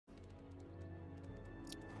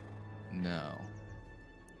No.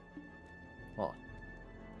 Oh.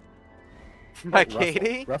 My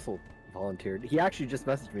Katie? Russell volunteered. He actually just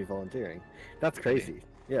messaged me volunteering. That's crazy.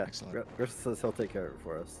 Yeah. Excellent. Russell says he'll take care of it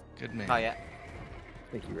for us. Good man. Oh yeah.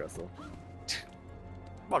 Thank you, Russell.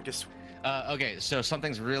 Well, just Okay, so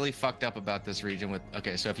something's really fucked up about this region with...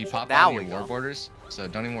 Okay, so if you pop Now on your we war go. borders, so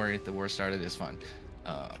don't even worry, the war started, it's fun.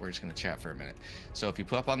 We're just gonna chat for a minute. So if you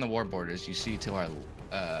pop on the war borders, you see to our...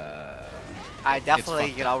 I definitely,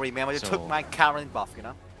 fucked you know, up. remember you So- took my current buff, you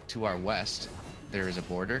know? To our west, there is a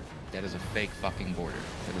border. That is a fake fucking border.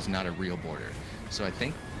 That is not a real border. So I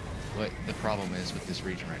think what the problem is with this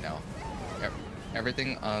region right now,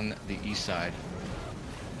 everything on the east side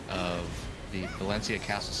of the Valencia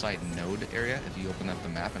Castle site node area, if you open up the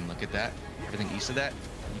map and look at that, everything east of that,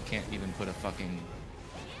 you can't even put a fucking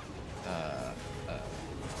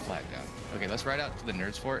flag down. Okay, let's ride out to the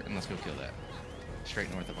Nerds Fort and let's go kill that.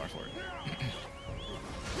 Straight north of our fort.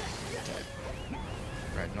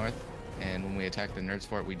 Right north, and when we attack the Nerds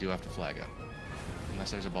Fort, we do have to flag up.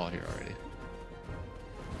 Unless there's a ball here already.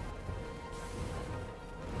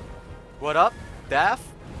 What up, Death?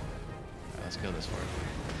 Alright, let's kill this fort.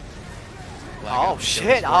 Flag Oh, up, kill shit,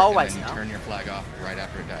 this fort, always and then now. you turn your flag off right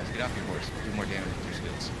after it dies. Get off your horse. Do more damage with your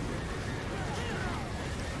skills.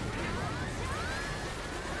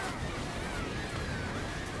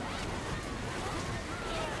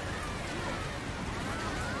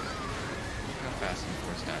 Look how fast these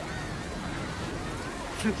forts die.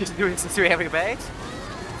 Just doing some heavy base?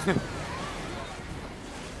 Alright,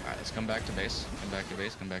 let's come back to base. Come back to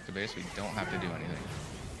base. Come back to base. We don't have to do anything.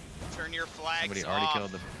 Turn your flags Somebody already off.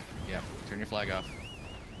 killed the... Yeah, turn your flag off.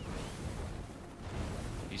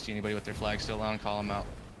 You see anybody with their flag still on, call them out.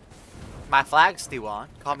 My flag's still on.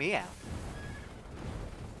 Call me out.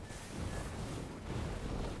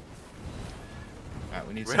 Alright,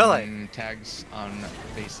 we need Really? some tags on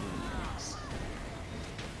bases.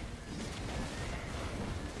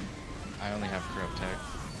 I only have corrupt tag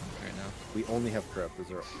right now. We only have corrupt. Is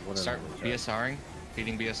there one Start other chat? BSRing.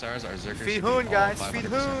 Feeding BSRs. Our Zerkers Feed should be Hoon, all guys, 500% feed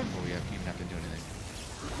Hoon. before we even have to do anything.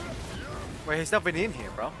 Wait, he's not been in here,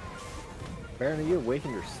 bro. Baron, are you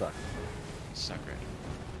awakened or suck? Suck right.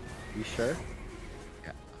 You sure?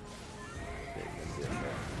 Yeah. Okay, you're gonna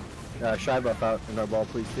be okay. Shy buff out in our ball,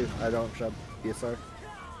 please, too. I don't shy BSR.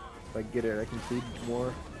 If I get it, I can feed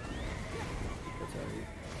more. That's all you.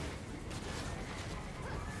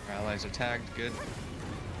 Our allies are tagged. Good.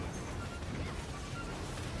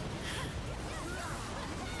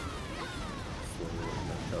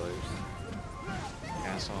 Colors.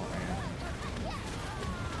 Castle and...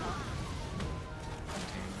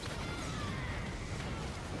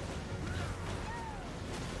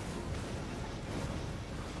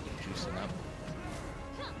 Juicing up.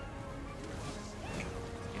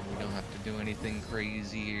 And we don't have to do anything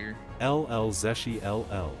crazy here. LL Zeshi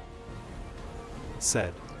LL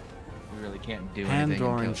said, We really can't do Hand anything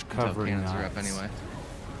orange until covering cannons are up eyes. anyway.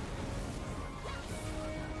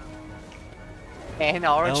 And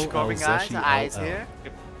orange LL covering eyes, Zeshi eyes LL. here.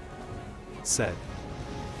 said,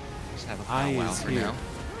 Just have a I powwow is for here. now.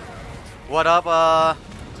 What up,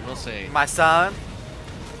 We'll say my son?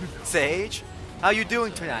 Sage? How you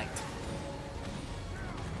doing tonight?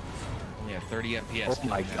 only have 30 FPS. Oh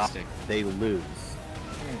my god, Fantastic. they lose.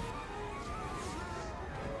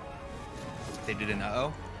 They did an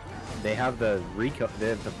uh-oh. They have the they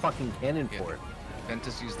have the fucking cannon Yeah. for it.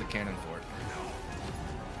 Ventus used the cannon for it.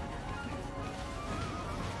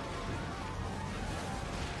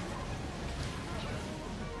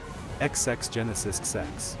 XX Genesis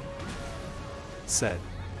Sex said,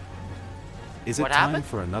 is it What time happened?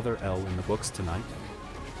 for another L in the books tonight?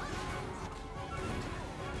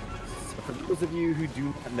 So for those of you who do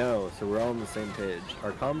not know, so we're all on the same page.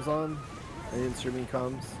 Are comms on? Any streaming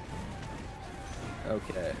comms?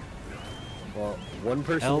 Okay. Well, one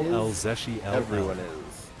person LL is. Zeshi LL. Everyone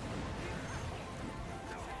is.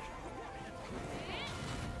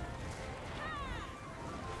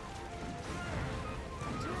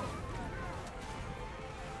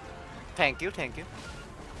 Thank you, thank you.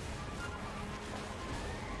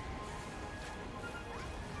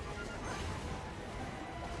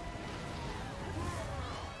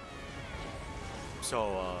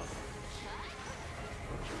 So,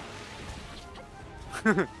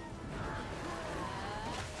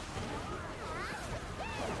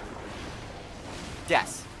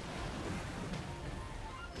 yes.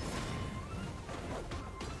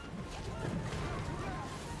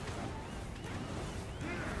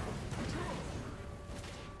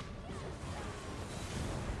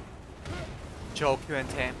 Joke you and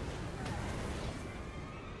Tam.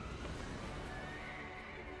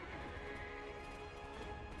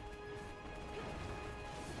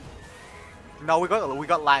 No, we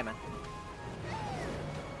got Limon.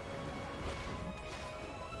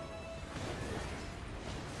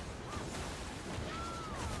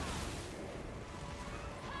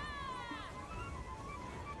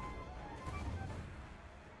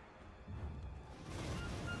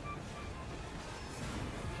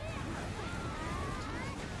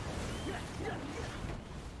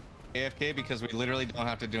 AFK because we literally don't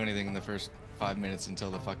have to do anything in the first 5 minutes until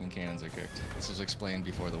the fucking cannons are cooked. This was explained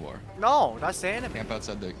before the war. No, that's the enemy. Camp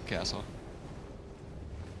outside the castle.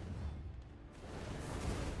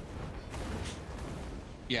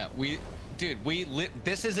 Yeah,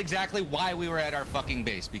 this is exactly why we were at our fucking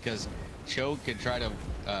base, because Cho could try to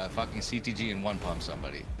fucking CTG and one pump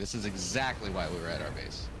somebody. This is exactly why we were at our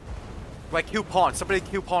base. Like Q pawn. Somebody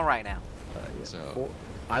Q pawn right now. Yeah. So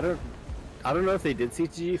I don't know if they did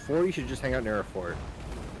CTG. 4, you should just hang out near a fort.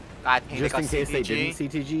 I think Just they in got case CTG. they didn't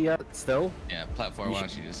CTG yet, still. Yeah, platform, why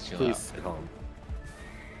don't you just chill Please out? sit home.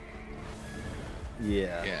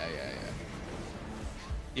 Yeah.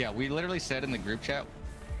 Yeah, we literally said in the group chat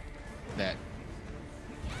that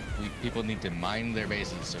people need to mine their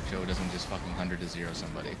bases so Joe doesn't just fucking 100-0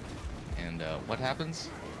 somebody. And what happens?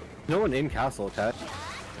 No one in castle attached.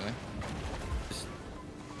 Really? Just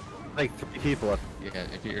like 3 people up. Yeah,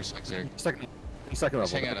 if you're there. Second Just level.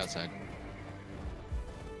 hang out outside.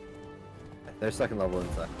 They're second level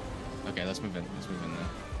inside. Okay, let's move in. Let's move in then.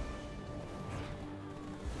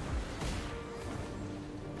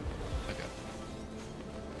 Okay.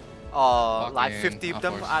 Like in, 50 of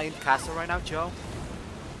them force. are in castle right now, Joe.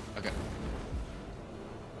 Okay.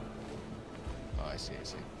 Oh, I see. I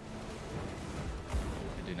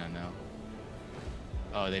do not know.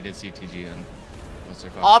 Oh, they did CTG and what's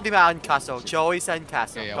their All of them are in castle. Joe is in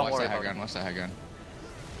castle. Yeah, Don't watch worry that high about ground. it. Watch that high ground.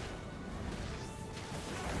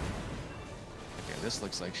 Okay, this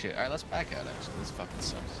looks like shit. All right, let's back out. Actually, this fucking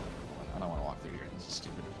sucks. I don't want to walk through here. This is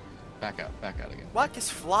stupid. Back out again. What?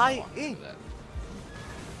 Just fly Walk in. through that.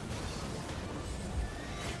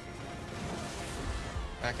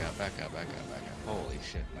 Back out. Holy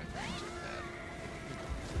shit, my frames are bad.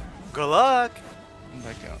 Good luck.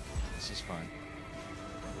 Back out. This is fine.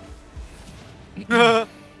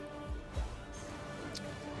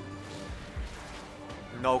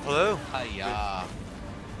 No clue. Hiya.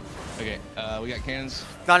 Okay, we got cannons.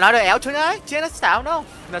 Got another L tonight? Jenna style, no.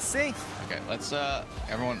 Let's see. Okay, let's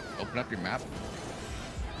everyone open up your map.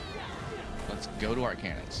 Let's go to our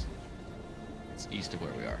cannons. It's east of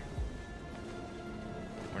where we are.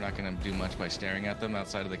 We're not gonna do much by staring at them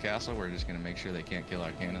outside of the castle. We're just gonna make sure they can't kill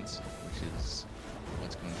our cannons, which is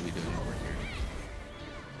what's going to be doing the work here.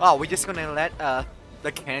 Oh, we're just gonna let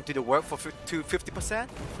the cannon do the work for 50%?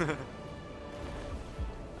 I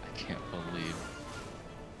can't believe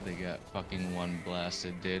they got fucking one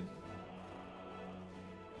blasted, dude.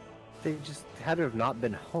 They just had to have not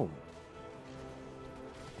been home.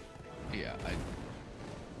 Yeah,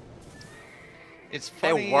 it's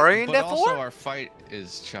They're funny, worrying but that also for? our fight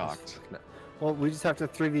is chalked. Well, we just have to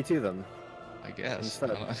 3v2 them. I guess.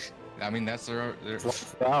 Instead. I mean, that's their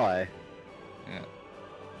It's the ally.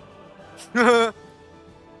 yeah.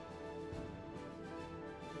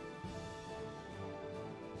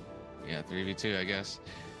 Yeah, 3v2, I guess.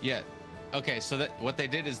 Yeah. Okay, so that what they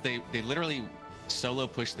did is they literally solo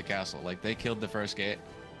pushed the castle. Like they killed the first gate.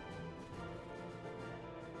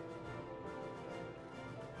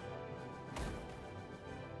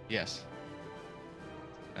 Yes.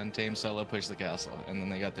 Untamed solo pushed the castle, and then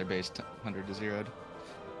they got their base 100-0'd.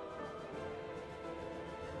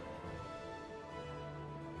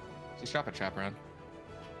 Just drop a trap around.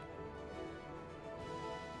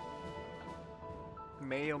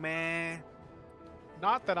 Mayo man.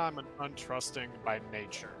 Not that I'm an untrusting by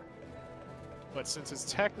nature, but since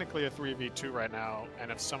it's technically a 3v2 right now, and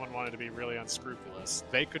if someone wanted to be really unscrupulous,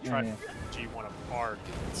 they could try to G one of our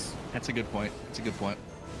dudes. That's a good point. That's a good point.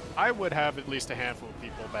 I would have at least a handful of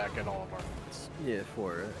people back at all of our dudes. Yeah,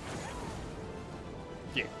 4.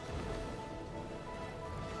 Yeah.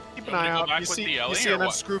 Keep an You want me eye to go out. back You with see, the LE you see or an what?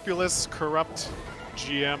 unscrupulous, corrupt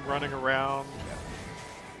GM running around.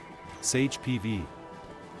 Sage PV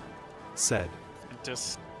said, And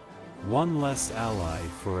just one less ally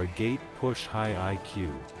for a gate push high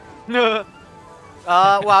IQ.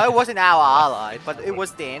 Well, it wasn't our ally, but it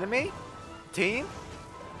was the enemy team.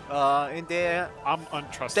 In there, I'm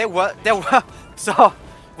untrusting. they were. So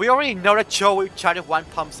we already know that Joe will try to one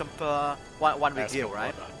pump some one That's review, what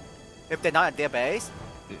right? we're done. If they're not at their base,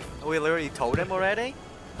 we literally told them already.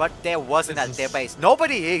 But there wasn't This at their is- base.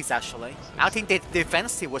 Nobody is actually. I think the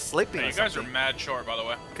defense team was sleeping Hey, or you guys are something. mad short, by the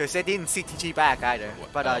way. Because they didn't CTG back either.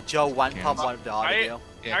 But Joe one pump one of the other I deal.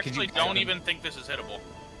 Yeah, could actually you- don't even think this is hittable.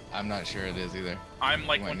 I'm not sure it is either. I'm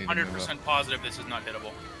like You might need to move 100% positive this is not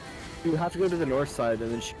hittable. You have to go to the north side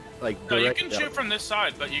and then like. No, you direct can down. shoot from this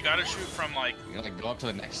side, but you gotta shoot from like. You gotta go up to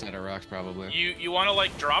the next set of rocks probably. You want to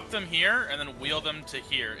like drop them here and then wheel them to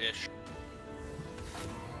here-ish.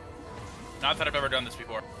 Not that I've ever done this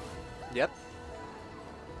before. Yep.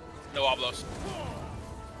 No oblos.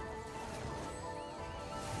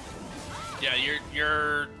 Yeah,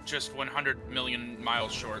 you're just 100 million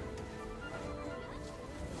miles short.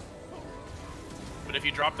 But if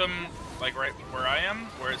you drop them like right where I am,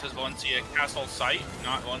 where it says Valencia Castle site,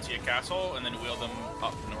 not Valencia Castle, and then wheel them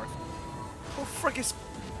up north. Who frick is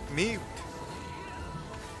mute?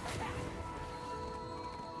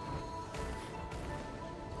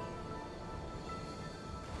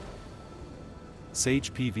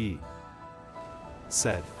 Sage PV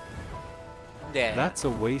said, Yeah. "That's a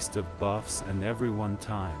waste of buffs and everyone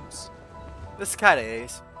times." This kinda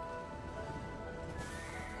is.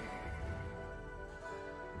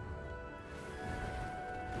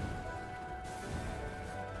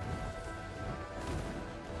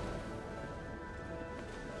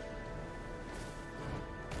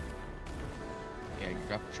 Yeah,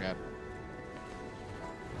 drop a trap.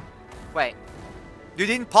 Wait. You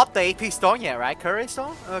didn't pop the AP stone yet, right? Curry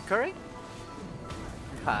stone? Curry?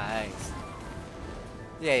 Nice.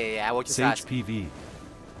 Yeah. I will just Sage ask. PV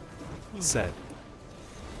said,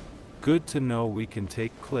 "Good to know we can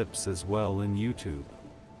take clips as well in YouTube."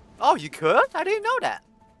 Oh, you could? I didn't know that.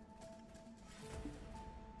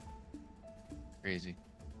 Crazy.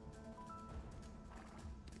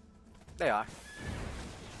 They are.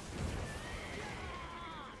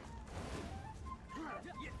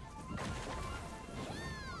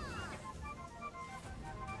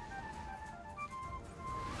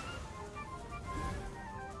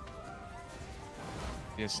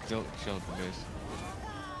 Yeah, still chill at the base.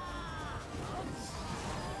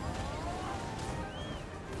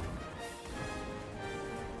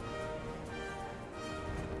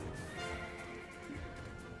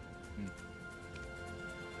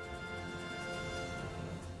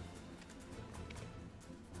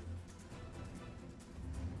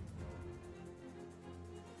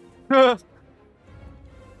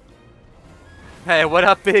 Hey, what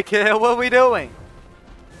up, big kid? What are we doing?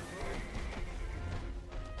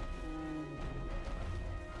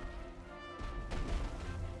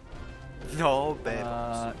 No, baby.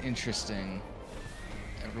 Interesting.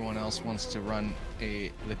 Everyone else wants to run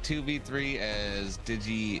the 2v3 as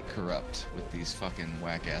Digi Corrupt with these fucking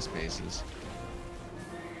whack ass bases.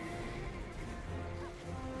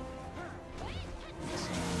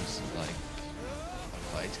 Seems like a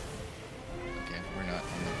fight. Okay, we're not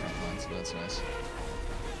on the front line, so that's nice.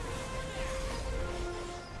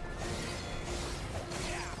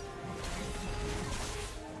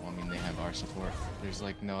 Well, I mean, they have our support. There's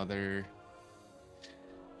like no other.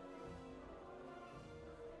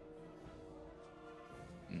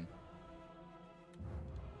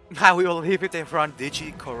 I will leave it in front.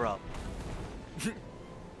 Digi corrupt.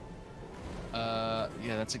 Yeah,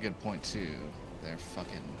 that's a good point too. They're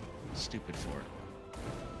fucking stupid for it.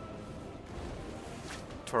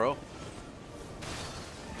 True.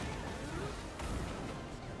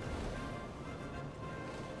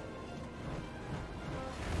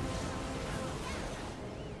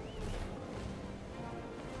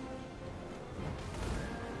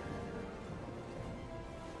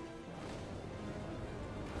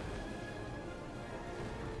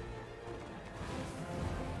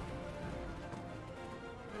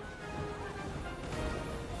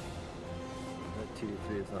 That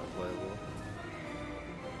 2-3 is not playable.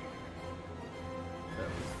 That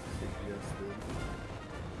was suggested.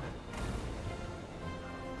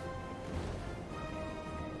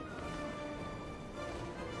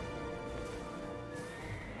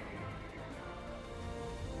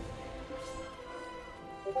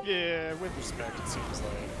 Yeah, with respect, it seems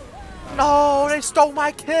like. No, they stole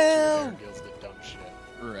my kill. Guilds did dumb shit.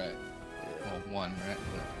 Right. Well, one, right?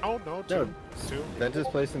 Oh no, No, two. Ventus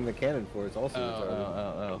placing the cannon for it's also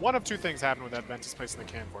retarded. One of two things happened with that Ventus placing the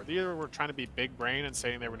cannon for. They either were trying to be big brain and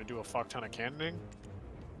saying they were going to do a fuck ton of cannoning,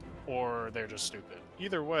 or they're just stupid.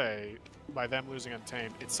 Either way, by them losing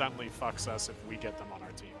Untamed, it suddenly fucks us if we get them on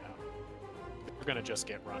our team now. We're going to just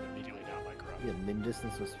get run immediately down by Corrupt. Yeah, min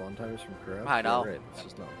distance with spawn timers from Corrupt. I know. Right, it's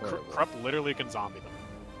just not playable. Corrupt literally can zombie them.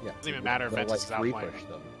 Yeah, Doesn't even matter if they'll, Ventus is free outplaying push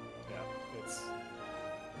them. Yeah, it's...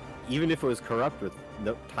 Even if it was Corrupt with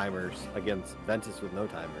no timers against Ventus with no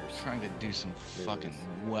timers. Trying to do some fucking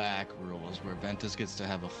whack rules where Ventus gets to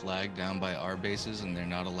have a flag down by our bases and they're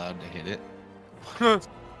not allowed to hit it.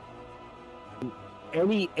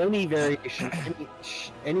 any variation,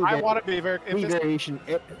 any I want to be very. If any this, variation.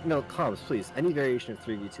 No, comms, please. Any variation of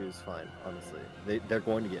 3v2 is fine. Honestly, they're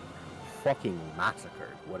going to get fucking massacred.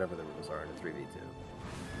 Whatever the rules are in a 3v2.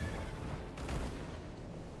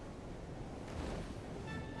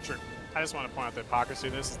 True. I just want to point out the hypocrisy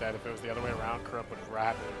of this is that if it was the other way around, Corrupt would have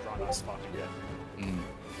rapidly run us fucking dead. Mm.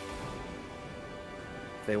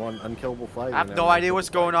 If they want unkillable flag, I have no idea what's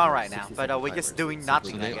going on right now, but we're just doing So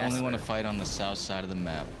nothing, I they guess. only want to fight on the south side of the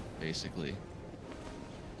map, basically.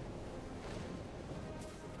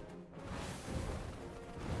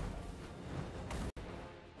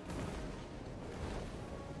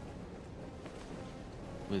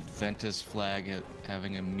 With Ventus flag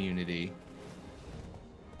having immunity.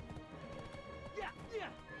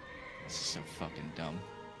 This is so fucking dumb.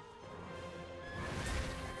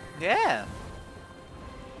 Yeah.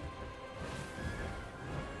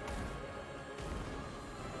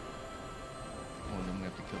 Oh, then we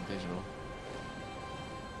have to kill digital.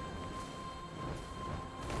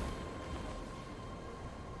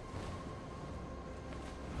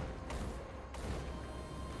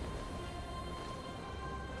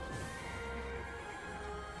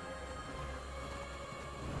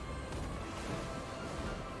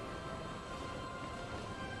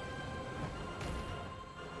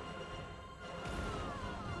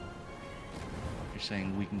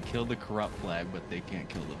 Saying we can kill the corrupt flag, but they can't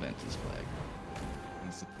kill the Ventus flag.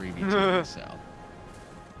 It's the 3v2 in the south.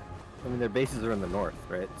 I mean, their bases are in the north,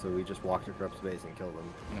 right? So we just walk to Corrupt's base and kill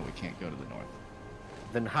them. No, we can't go to the north.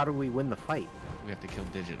 Then how do we win the fight? We have to kill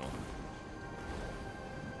digital.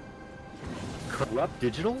 Corrupt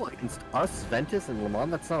Digital against us, Ventus, and Limon?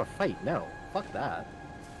 That's not a fight. No, fuck that.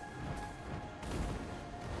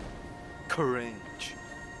 Cringe.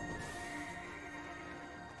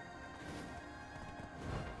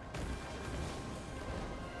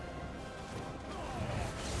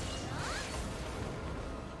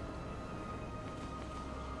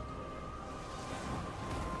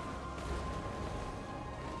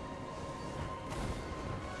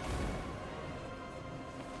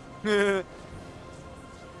 You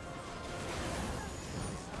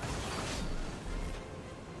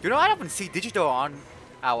know, I don't even see digital on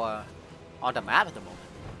the map at the moment.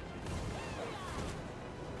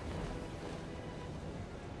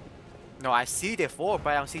 No, I see the fort,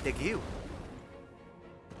 but I don't see the guild.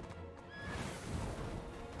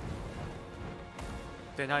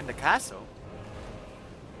 They're not in the castle.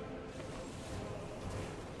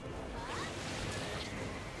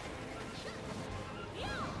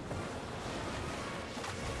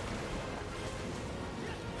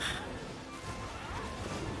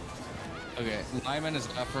 Okay, Limon is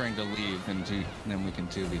offering to leave, and then we can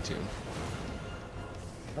 2v2.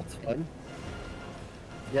 That's fun.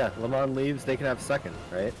 Yeah, Limon leaves, they can have second,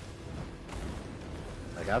 right?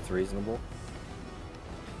 Like, that's reasonable.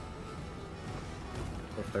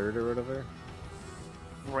 Or third or whatever.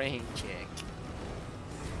 Rain check.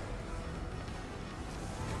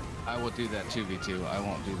 I will do that 2v2. I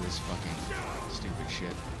won't do this fucking stupid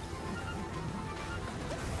shit.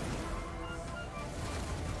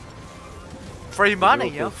 Free money,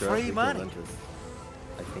 Real yo. cool for us Free to money. kill Ventus.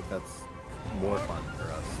 I think that's more fun for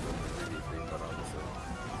us than 3v3, but obviously.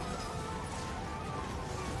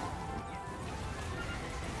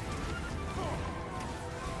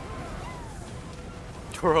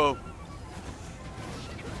 Bro.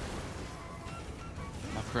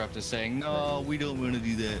 My corrupt is saying, no, we don't want to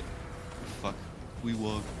do that. Fuck, we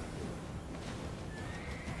walk.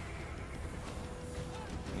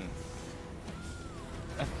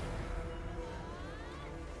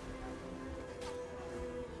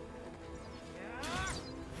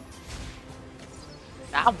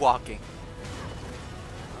 I'm walking.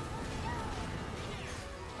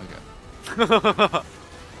 Okay.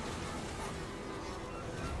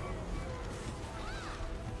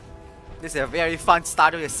 This is a very fun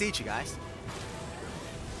start of the siege, guys.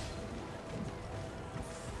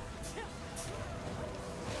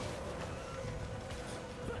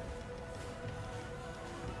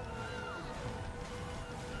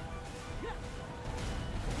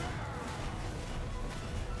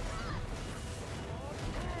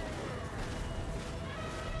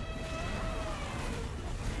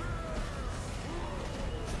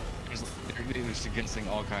 They're just against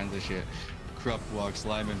all kinds of shit. Corrupt walks,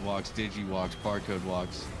 Limon walks, Digi walks, Barcode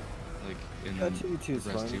walks. Like, in the 2v2 is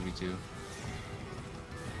rest fine. 2v2.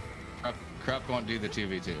 Corrupt won't do the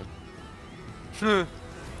 2v2.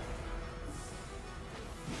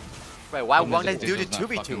 Wait, why Problem won't is they do the Digital's not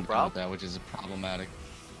 2v2, fucking bro? done with that, which is problematic.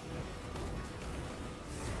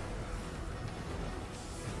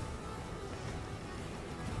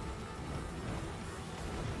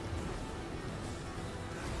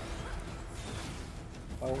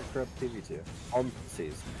 I won't corrupt TV2. All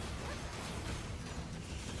C's.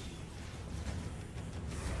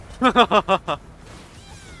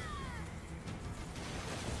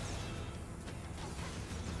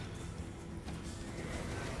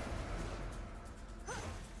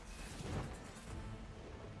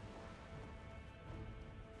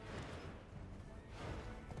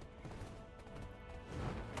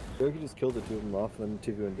 Or we could just kill the two of them off, and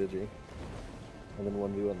then 2v1 Digi. And then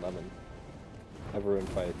 1v1 Lemon. Everyone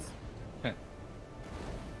fights.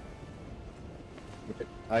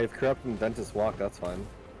 I have Corrupt and Ventus walk, that's fine.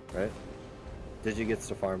 Right? Digi gets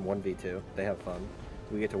to farm 1v2. They have fun.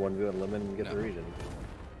 We get to 1v1 Lemon and get the region.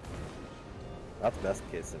 That's best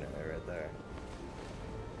case scenario right there.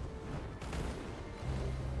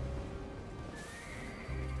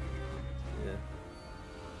 Yeah.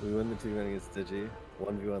 We win the 2v1 against Digi.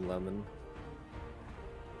 1v1 Lemon.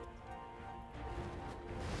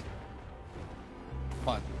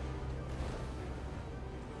 Fun.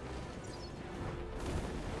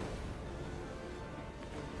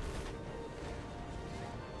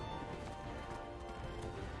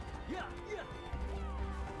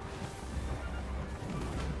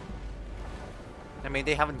 I mean,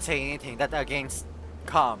 they haven't said anything that against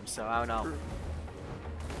comms, so I don't know.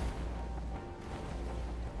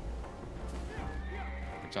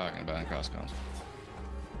 We're talking about in cross comms.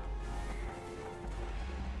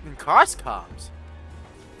 In cross comms?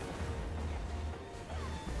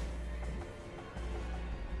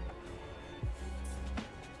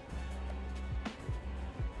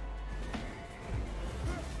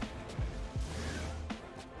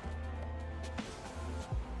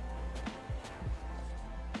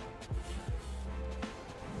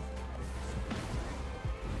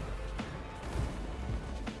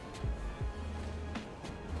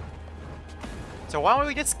 So why don't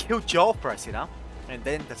we just kill Joe first, you know? And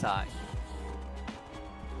then decide.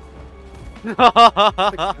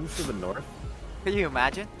 Comes to the north. Can you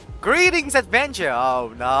imagine? Greetings, adventure!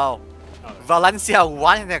 Oh no. Oh, Valencia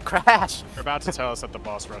won in a crash! they're about to tell us that the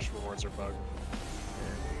boss rush rewards are bugged.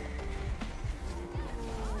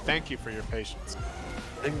 Thank you for your patience.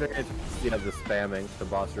 I think they're gonna the spamming, the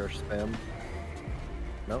boss rush spam.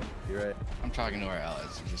 No, you're right. I'm talking to our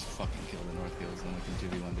allies to just fucking kill the North Heels and we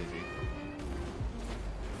can 2v1 Digi.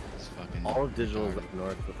 It's fucking All of digital is retarded. up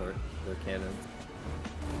north with their cannons.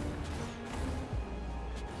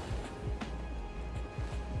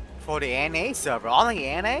 For the NA server, only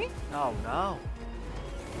NA? Oh no.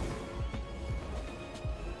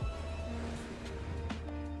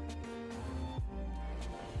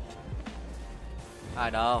 I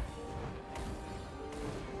know.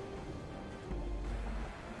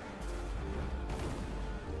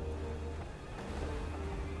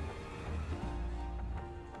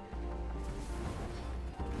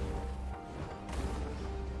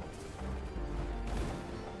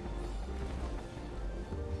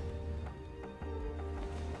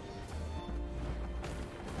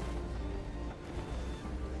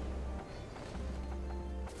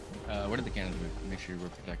 What are the cannons? Make sure we're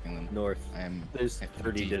protecting them. North. I am. There's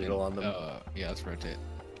 30 digital on them. Yeah, let's rotate.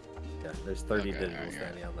 Yeah, there's 30 Okay, digital alright,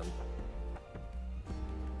 standing on them.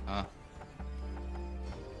 Huh?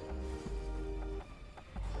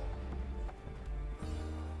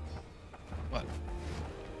 What?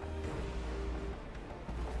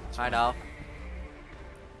 I know.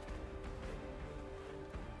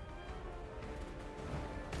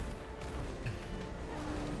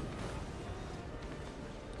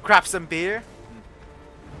 Grab some beer.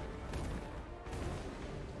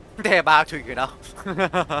 They're about to, you know.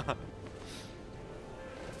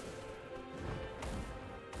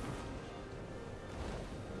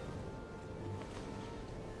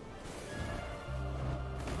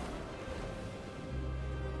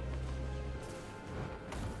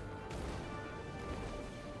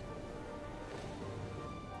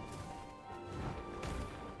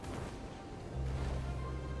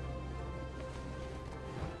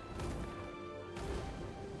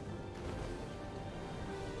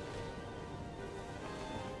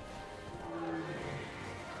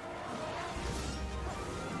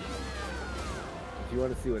 If you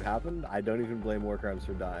want to see what happened, I don't even blame War Crimes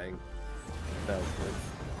for dying. That was good.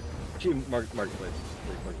 Actually, Marketplace.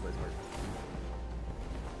 Marketplace.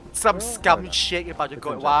 Some Well, scum no. shit about to It's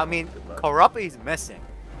go. in Well, I general, mean, good luck. corrupt is missing.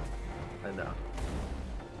 I know.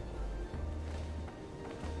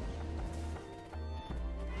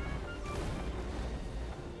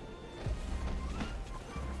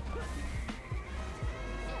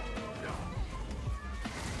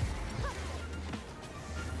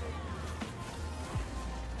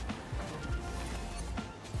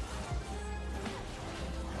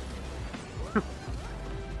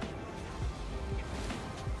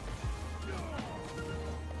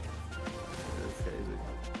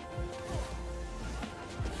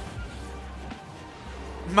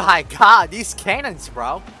 My god, these cannons,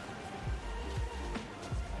 bro.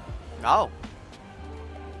 No.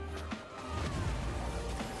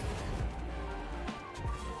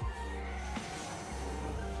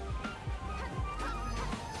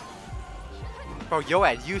 Bro, yo,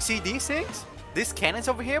 Ed, you see these things? These cannons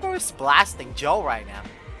over here, bro, is blasting Joe right now.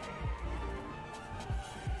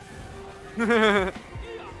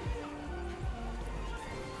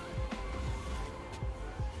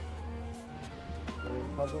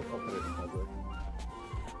 Public? I'll put it in public.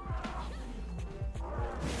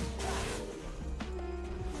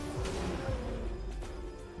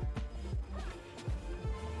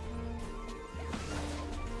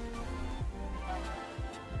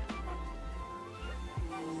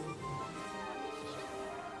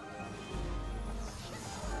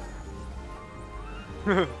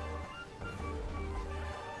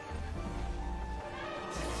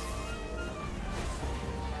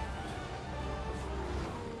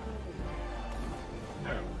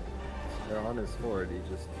 They're on his forward, he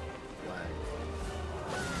just lags.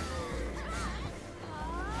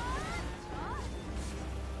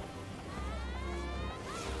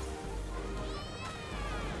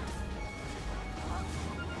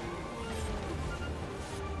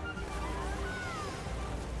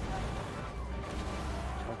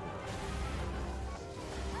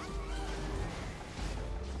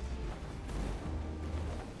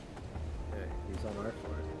 Okay, he's on our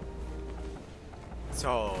forward.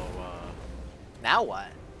 So, now what?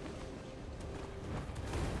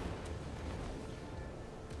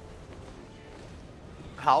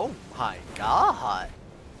 Oh my god.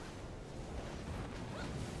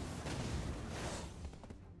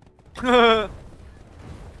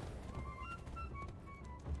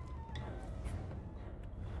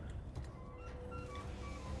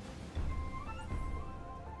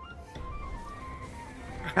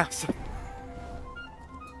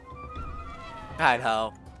 I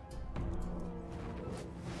know.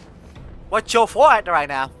 What's your fort right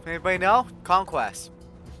now? Anybody know? Conquest.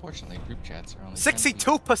 Unfortunately, group chats are only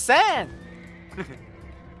 62%!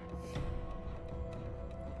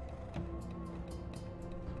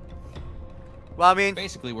 Well, I mean,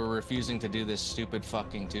 Basically, we're refusing to do this stupid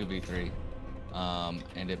fucking 2v3.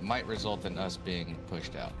 And it might result in us being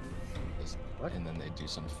pushed out. What? And then they do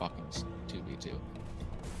some fucking 2v2.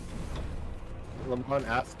 Limon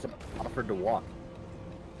offered to walk.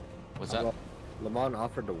 What's that? Limon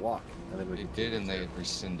offered to walk, and then we It did, and they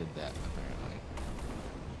rescinded that, apparently.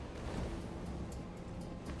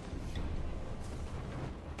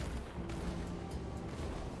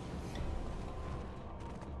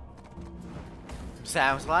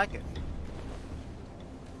 sounds like it.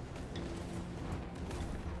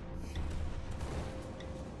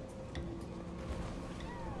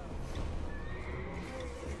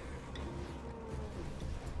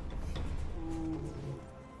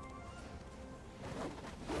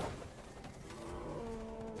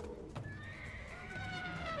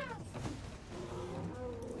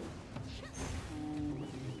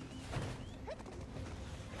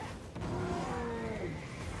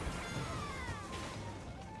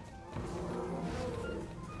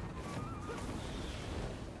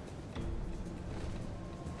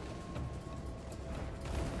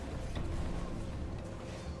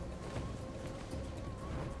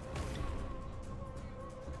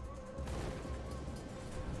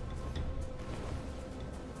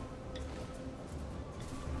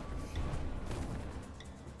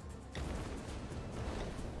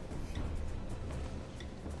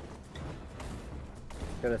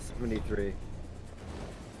 Got a 73.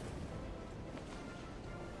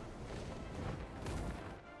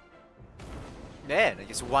 Yeah, like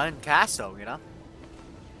it's one castle, you know?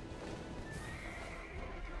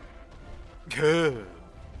 Good.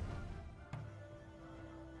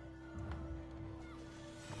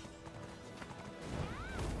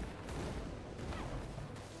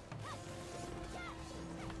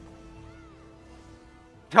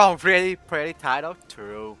 Oh, pretty title?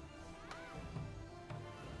 True.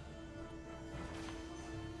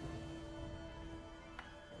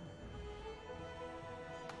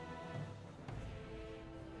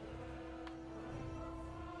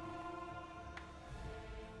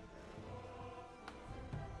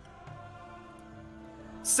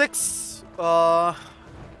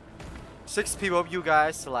 Six people of you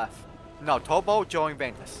guys left. No, Tobo, Joe, and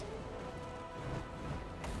Ventus.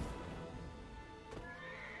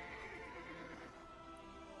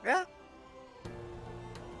 Yeah.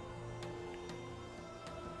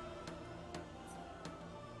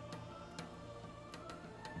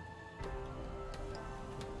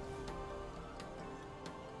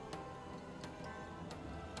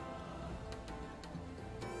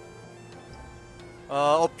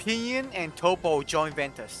 Opinion and Topo join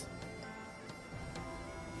Ventus.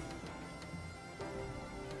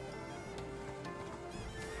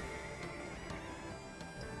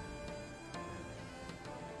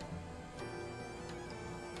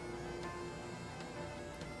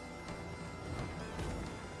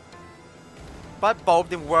 But both of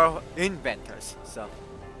them were inventors, so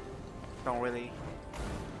don't really.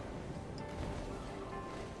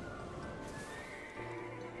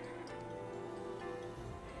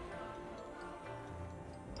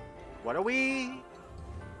 What are we?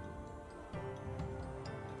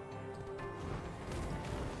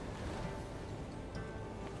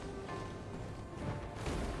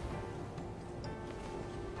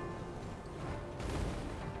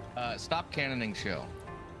 Stop cannoning show.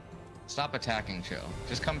 Stop attacking show.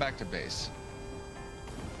 Just come back to base.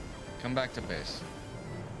 Come back to base.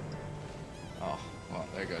 Oh, well,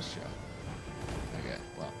 there goes show. Okay,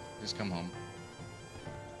 well, just come home.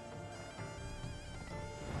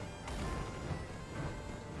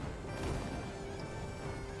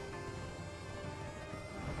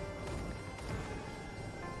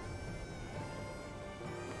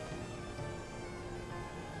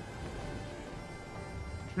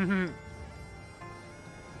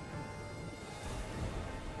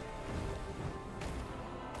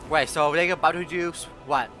 Wait, so they're about to use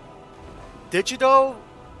what? Digital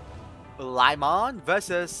Limon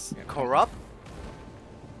versus Corrupt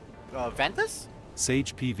Ventus?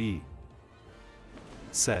 Sage PV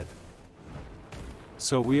said.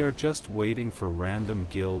 So we are just waiting for random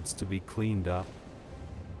guilds to be cleaned up.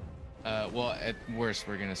 Well, at worst,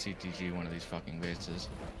 we're gonna CTG one of these fucking bases.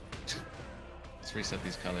 Let's reset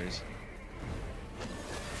these colors.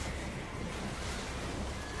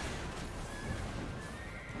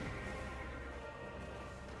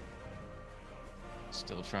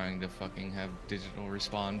 Still trying to fucking have digital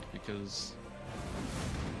respond because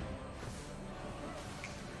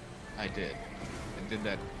I did. I did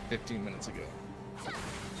that 15 minutes ago.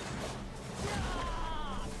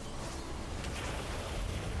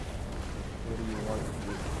 What do you want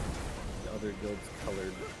with the other guilds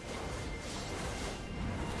colored?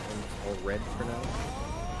 All red for now?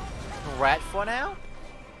 Red for now?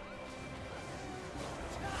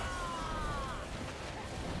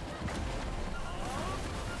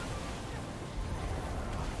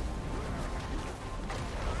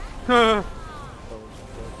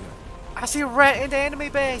 I see red in the enemy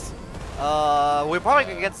base. We're probably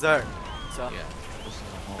gonna get Zerg, so Yeah.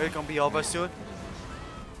 we're gonna be over soon.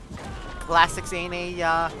 Classics in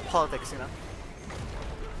a politics, you know.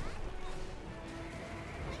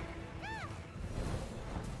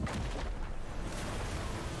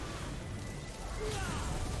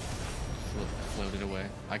 Floated away.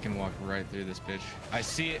 I can walk right through this bitch. I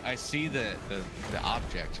see the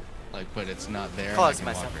object, like, but it's not there. Oh, I it's can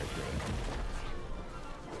messed walk up. right through it.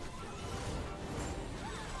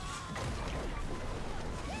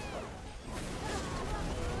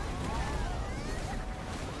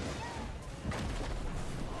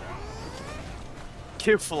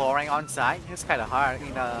 Keep flooring on site. It's kind of hard, you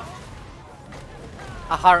know.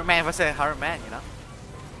 A hard man versus a hard man, you know.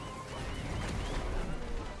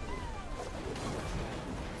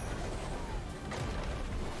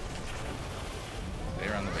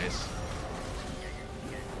 They're on the base.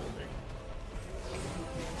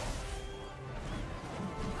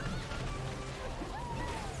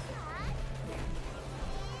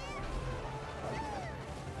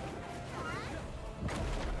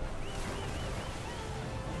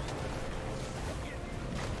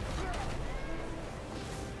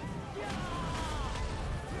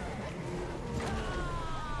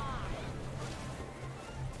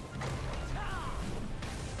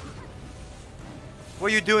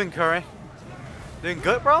 What are you doing, Curry? Doing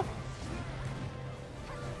good, bro?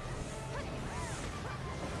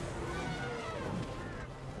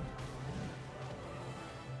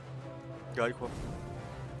 Good, cool.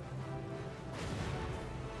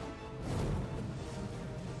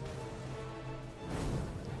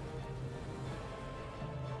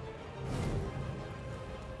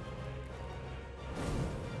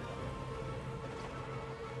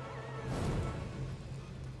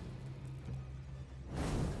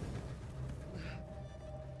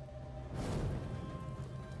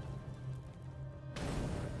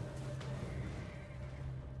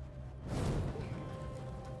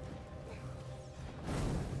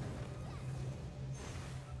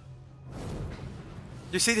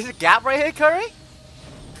 You see this gap right here, Curry?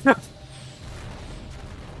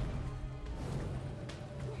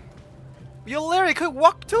 You literally could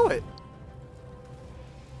walk to it.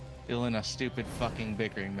 Still in a stupid fucking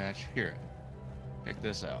bickering match. Here, check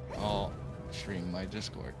this out. stream my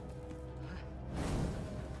Discord.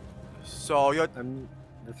 So you're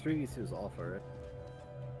The 3v2 is off already.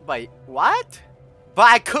 wait, what? But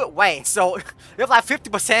I could wait. So you have like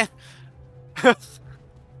 50%.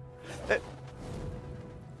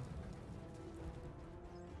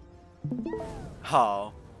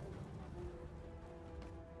 Oh.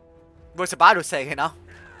 What's about to say, you know?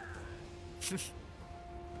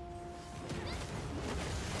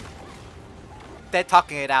 They're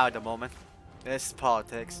talking it out at the moment. This is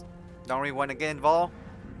politics. Don't really want to get involved.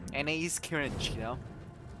 And it is cringe, you know?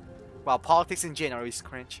 Well, politics in general is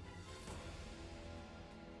cringe.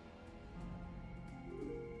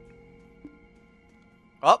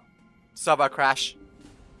 Oh! Server crash.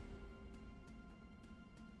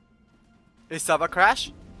 Is server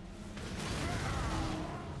crash?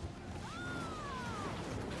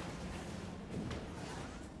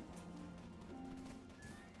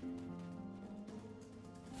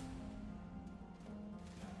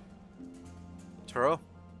 True.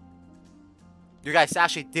 You guys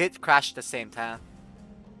actually did crash at the same time.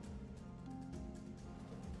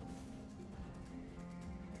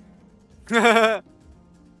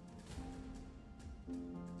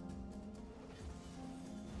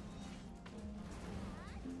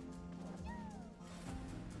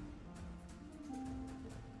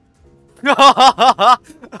 I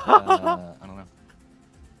don't know.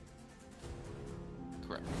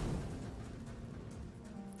 Correct.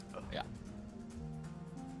 Yeah.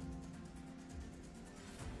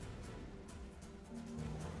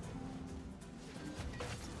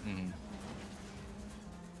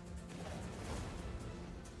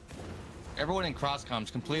 Everyone in Crosscoms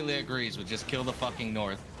completely agrees with just kill the fucking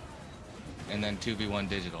North and then 2v1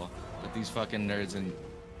 digital. But these fucking nerds and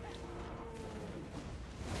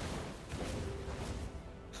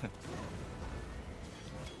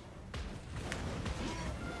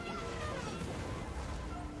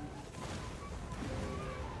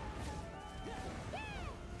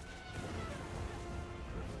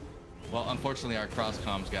well, unfortunately, our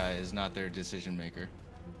cross-comms guy is not their decision maker.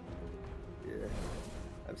 Yeah.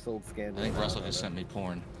 I've sold scans. I think Russell just sent me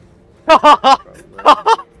porn. What?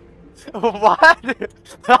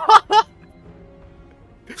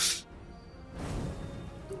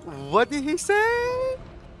 What did he say?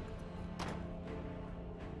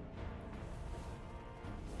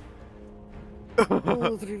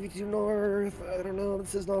 Oh, 3v2 North. I don't know.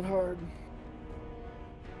 This is not hard.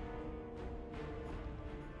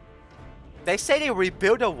 They say they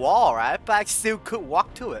rebuilt a wall, right? But I still could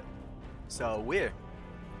walk to it. So weird.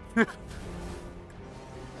 I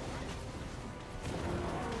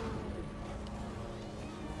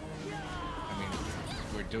mean,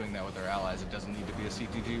 we're doing that with our allies. It doesn't need to be a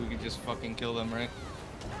CTG. We can just fucking kill them, right?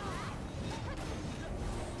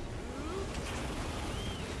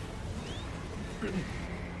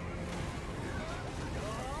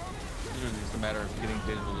 It's a matter of getting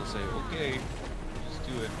digital to say, okay, just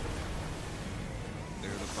do it.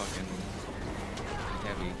 They're the fucking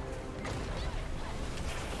heavy.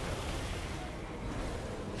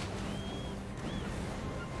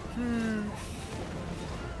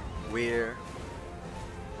 Weird.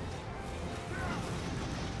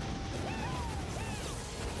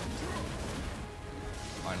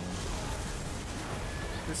 Finally.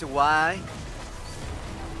 This is why.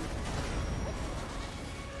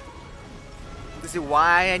 This is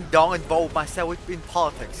why I don't involve myself in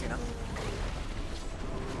politics, you know?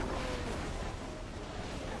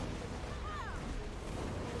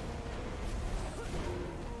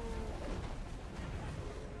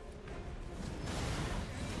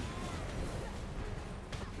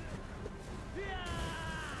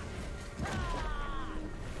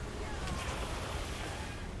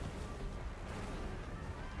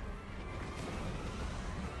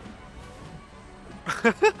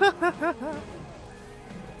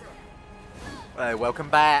 Alright, welcome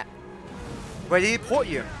back. Where did he port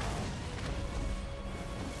you?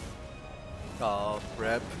 Oh,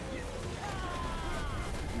 rip.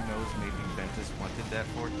 Who knows, maybe Ventus wanted that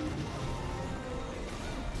port?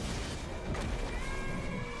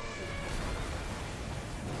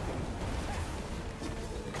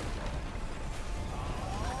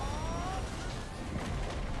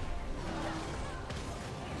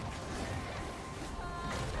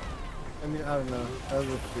 I mean, I don't know. I was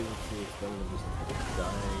with 3v2. It's better than just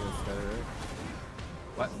dying against that, right?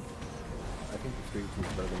 What? I think the 3v2 is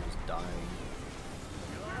better than just dying.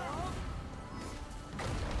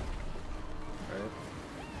 Right?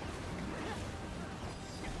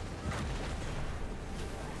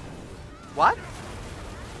 What?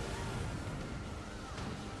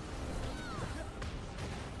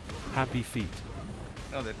 Happy feet.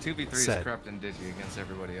 No, the 2v3 is Set. corrupt and digi against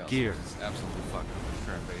everybody else. Gear. Which is absolutely fucked with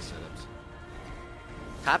current base setups.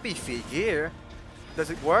 Happy feet gear. Does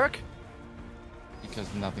it work?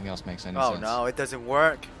 Because nothing else makes any Oh sense. no, it doesn't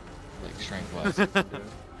work. Like strength wise.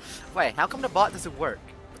 Wait, how come the bot doesn't work?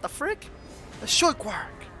 What the frick? It should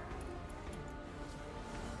work.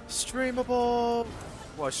 Streamable.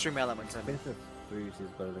 Well, stream elements. I I mean. think the 3 is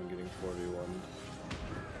better than getting 4v1.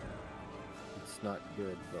 It's not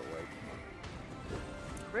good, but like.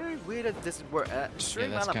 Very weird that this doesn't work. Yeah,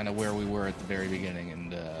 Stream that's elements. kind of where we were at the very beginning,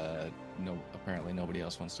 and no, apparently nobody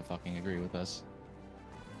else wants to fucking agree with us.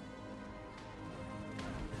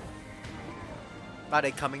 Are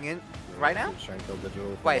they coming in right now? Strength build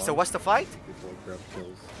digital for Wait, so long what's the fight? before corrupt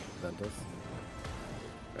kills Ventus.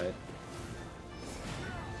 Right?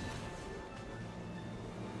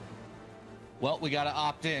 Well, we gotta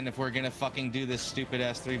opt in if we're gonna fucking do this stupid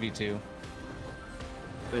ass 3v2.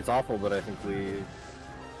 It's awful, but I think we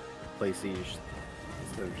play siege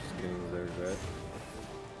instead of just getting theirs, right?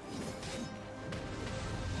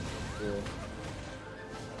 Yeah.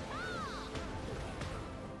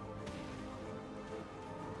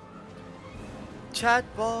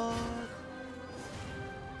 Chatbot.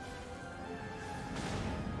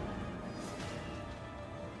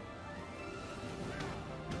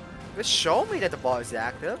 Just show me that the bot is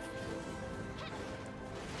active.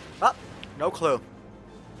 Oh, no clue.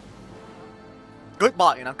 Good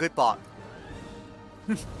bot, you know, good bot.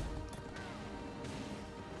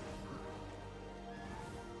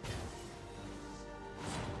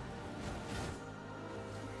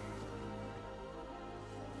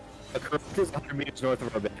 Corrupt is 100 meters north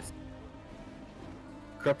of our base.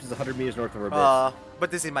 Corrupt is 100 meters north of our base.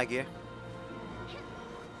 But this is my gear.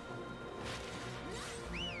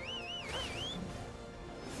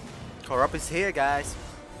 Corrupt is here, guys.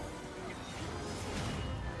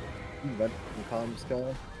 Vent and comms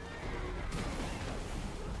guy.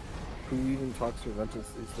 Who even talks to Ventus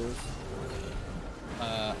these days?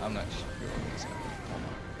 I'm not sure. Hold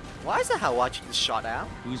on. Why is that how watching this shot out?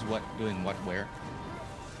 Who's what doing what where?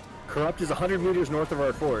 Corrupt is 100 meters north of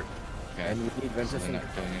our fort. Okay. And we need So Ventus they're and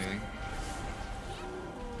not doing anything.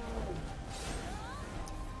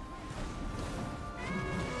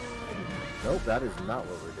 Nope, that is not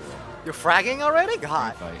what we're doing. You're fragging already?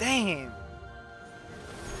 God Fight. damn.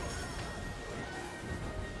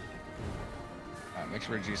 Alright, make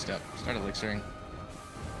sure we're juiced up. Start elixiring.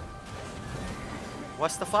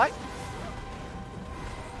 What's the fight?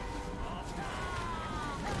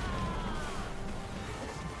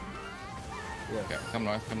 Yeah. Okay, come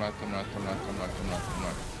north, come north, come north, come north, come north, come north, come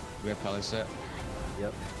north. We have Pele set.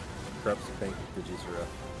 Yep. Corrupt's pink, the G's are up.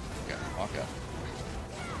 Okay, walk up.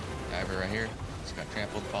 Diver right here. Just got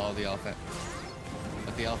trampled. Follow the elephant.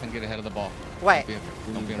 Let the elephant get ahead of the ball. Wait. We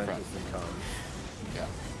Don't need be in front. Ventus and comms. Yeah.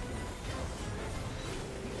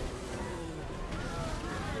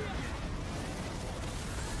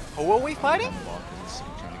 Who are we fighting? On the ball 'cause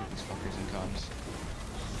I'm trying to get these fuckers in comms.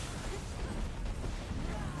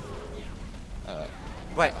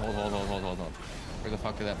 Wait. Hold. Where the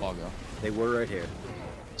fuck did that ball go? They were right here.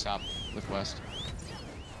 Stop. Look west.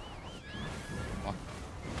 Walk.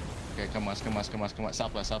 Okay, come west.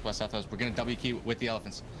 Southwest. We're gonna W key with the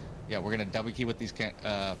elephants. Yeah, we're gonna W key with these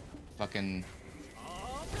fucking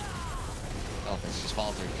elephants. Just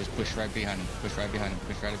follow through. Just push right behind them. Push right behind them.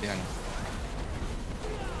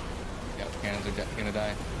 Yep, cannons are gonna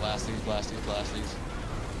die. Blast these.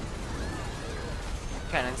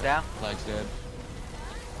 Cannons down. Flag's dead.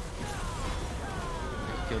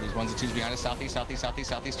 Kill these ones and twos behind us. Southeast.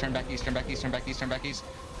 Turn back east.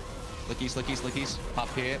 Look east. Pop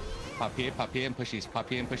here, and push east.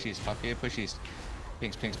 Push east.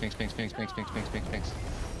 Pinks.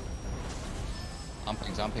 I'm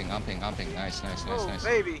ping. Nice.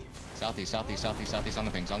 Baby. Southeast on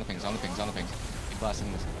the pings. Keep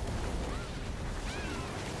blasting this.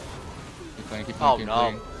 Keep playing.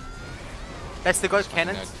 No. That's the good Fucking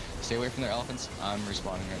cannons. dead. Stay away from their elephants. I'm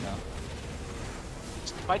respawning right now.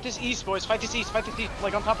 Fight this east, boys. Fight this east.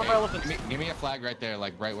 Like on top of our elephants. Give me a flag right there,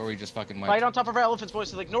 like right where we just fucking went. Fight on top of our elephants,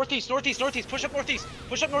 boys. So like northeast. Push up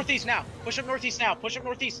northeast now.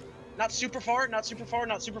 Not super far.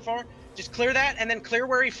 Just clear that and then clear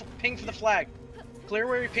where he ping for the flag.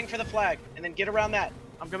 And then get around that.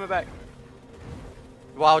 I'm coming back.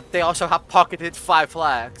 Well, they also have pocketed 5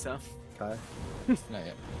 flags, so. Kai? Not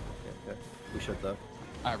yet. Okay. We should though.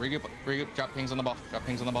 Alright, regroup, drop pings on the ball.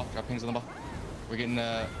 We're getting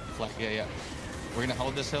flag, yeah. We're gonna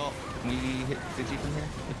hold this hill. Can we hit Digi from here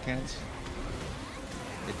with cannons?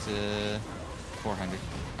 It's 400.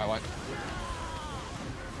 Alright, what?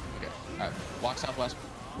 Okay, alright. Walk southwest.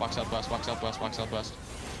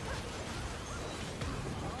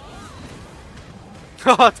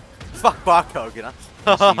 Fuck Barcode, you know?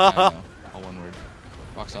 I see that now. All one word.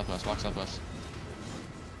 Walk southwest, walk southwest.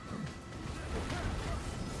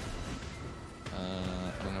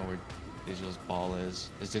 I don't know where Digital's ball is.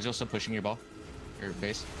 Is Digital still pushing your ball? Your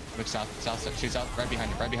base? Look south, shoot south, right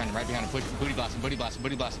behind him, right behind him, right behind him. Push, booty blast him, booty blast him,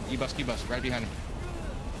 booty blast him. E-bust, E-bust, right behind him.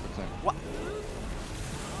 What?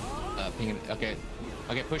 Ping it, okay.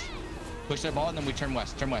 Okay, push their ball and then we turn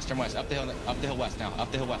west, up the hill west now,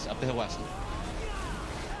 up the hill west.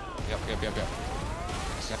 Yep.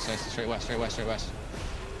 Nice, straight west.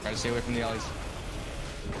 Try to stay away from the alleys.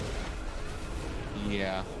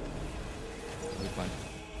 Yeah. We'll be fine.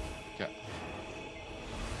 Okay.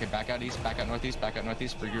 Okay, back out east, back out northeast.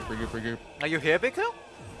 Regroup. Are you here, Big Hill?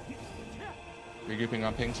 Regrouping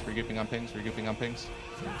on pings.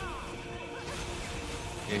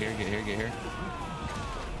 Get here.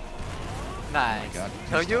 Nice. Oh my God,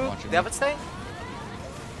 Kill please you, don't watch me. Devastate?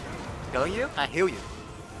 Killing you? I heal you.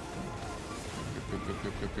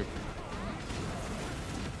 Group.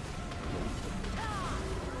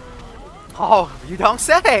 Oh, you don't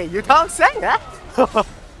say! You don't say that!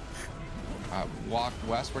 Walk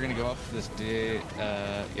west. We're gonna go up this.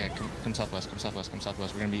 Yeah, come southwest.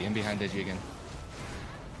 We're gonna be in behind Digi again.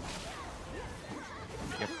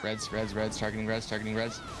 Yep, reds. Targeting reds.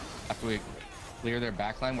 After we clear their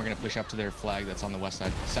backline, we're gonna push up to their flag that's on the west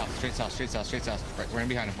side. Straight south. Right, we're in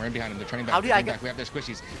behind them. They're turning back. How do I get? Back. We have their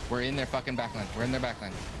squishies. We're in their fucking backline.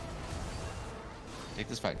 Take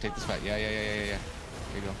this fight. Yeah. Here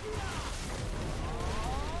you go.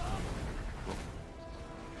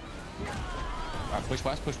 Alright, push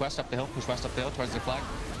west up the hill towards the flag.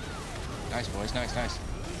 Nice, boys, nice.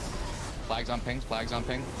 Flags on ping.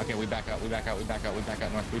 Okay, we back out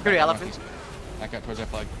north. Pretty elephant. Back out towards our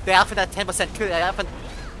flag. The elephant at 10%. Kill the elephant.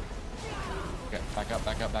 Okay, back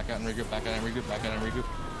out and regroup.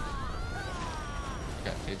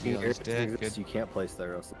 Okay, JGL is dead. Good. You can't place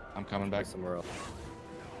there, else I'm coming back. somewhere else.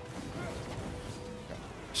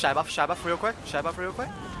 Shy buff real quick.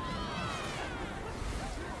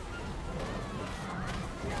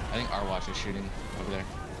 I think our watch is shooting over there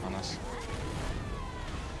on us.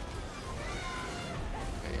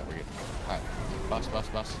 Okay, yeah, we're good. Alright, buffs.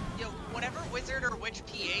 Yo, whatever wizard or witch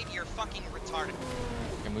P8, you're fucking retarded.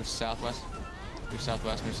 Okay, move southwest. Move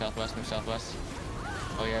southwest.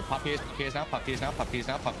 Oh yeah, pop P is now.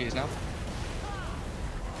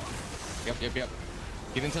 Yep.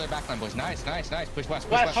 Get into their backline, boys. Nice. Push west.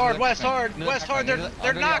 West hard.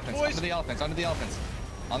 They're knocked, Under boys. the elephants. On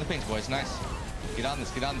the pings, boys. Nice. Get on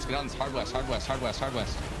this. Hard west.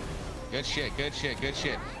 Good shit.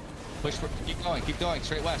 Push. Keep going.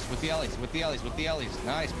 Straight west with the alleys.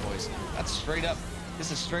 Nice, boys. That's straight up.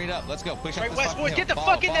 This is straight up. Let's go. Push up Right this west, fucking boys. hill. Get the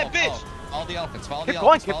fuck in that bitch. Follow the elephants.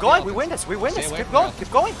 Keep going. We win this. Stay away Keep from going. the Keep elephants.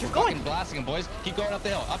 going. Fucking blasting them, boys. Keep going up the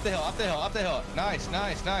hill. Nice.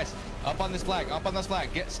 Up on this flag. Stomp on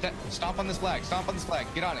this flag.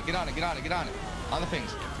 Get on it. On the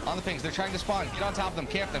pings. They're trying to spawn. Get on top of them.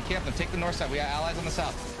 Camp them. Take the north side. We got allies on the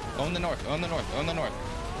south. Own the north.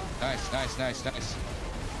 Nice.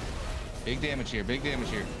 Big damage here.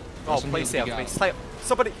 Oh, Some play heals safe. we got. Slay.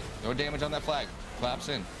 Somebody. No damage on that flag. Collapse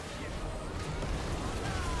in.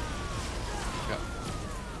 Go.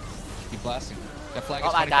 Keep blasting. That flag is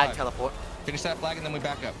Oh, I 25. died. Teleport. Finish that flag and then we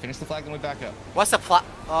back up. What's the flag?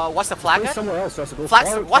 What's the flag Go at? somewhere else, Russell. Go Flags.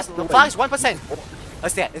 far- What's far the away. flag's 1%?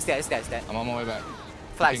 It's dead. I'm on my way back.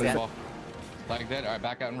 Flag's Ping the dead. ball. Flag dead. Alright,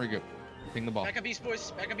 back out and regroup. Ping the ball. Back up east,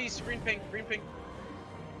 boys. Green ping.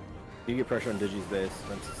 You get pressure on Digi's base,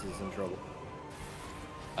 Francis is in trouble.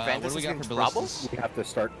 What Francis do we is got in for trouble? ballistas? We have to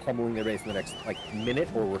start pummeling their base in the next minute,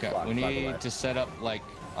 or we're Okay, fucked, we by the way. need to set up like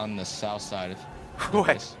on the south side of Wait.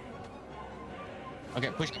 this. Okay,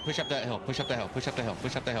 push up that hill.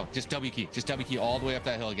 Just W key all the way up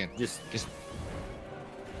that hill again. Just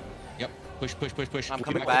Yep. Push. I'm Keep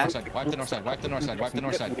coming back. back. Wipe the north side. Wipe the north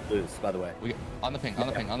side. We lose, by the way. We on the ping. I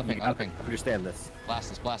understand this. Blast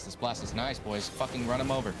this. Nice, boys. Fucking run them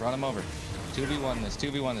over. 2v1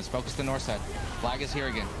 this. Focus the north side. Flag is here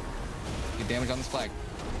again. Get damage on this flag.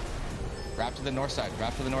 Wrap to the north side.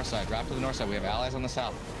 We have allies on the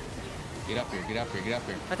south. Get up here.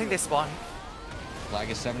 I think they spawn. Flag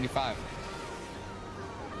is 75.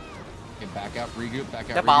 Get back out, regroup,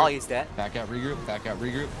 The volley is dead. Back out, regroup.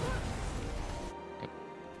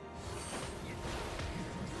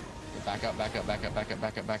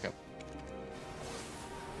 Get back up.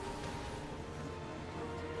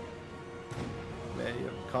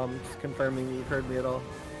 Comms confirming you've heard me at all.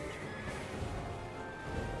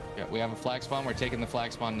 Yeah, we have a flag spawn. We're taking the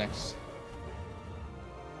flag spawn next.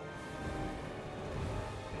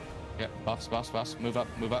 Yeah, buffs. Move up.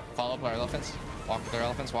 Follow up our elephants. Walk with our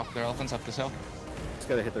elephants up this hill. Just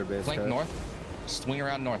gotta hit their base. Flank cut. north. Swing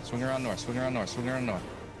around north.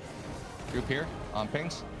 Group here. On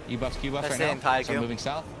pings. E buffs, Q buffs That's right the now. entire Start queue. moving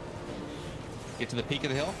south. Get to the peak of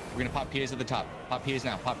the hill. We're gonna pop PAs at the top. Pop PAs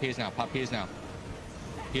now. PA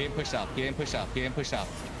and push south.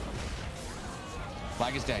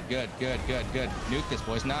 Flag is dead. Good. Nuke this,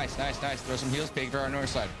 boys. Nice. Throw some heals. Pig for our north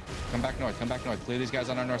side. Come back north. Clear these guys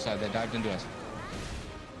on our north side. They dived into us.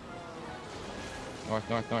 North.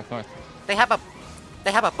 They have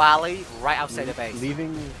a Bali right outside the base.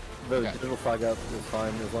 Leaving the Okay. digital flag up is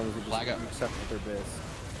fine as long as we Flag up. just accept their base.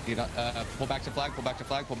 You know, pull back to flag. Pull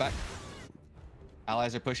back.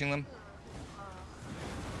 Allies are pushing them.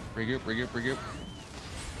 Regroup.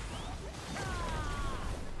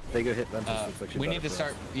 They go hit Ventus. Looks like she's We about need to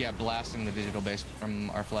cross. start, blasting the digital base from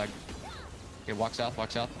our flag. Okay, walk south.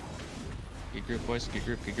 Get group, boys. Get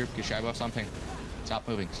group. Get shy buffs on ping. Stop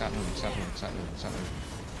moving.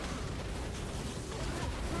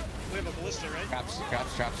 We have a ballista, right?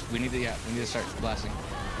 Traps. We need to start blasting.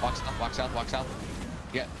 Walk south.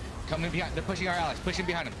 Yeah, coming behind. They're pushing our allies. Pushing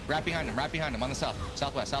behind them. Wrap behind them on the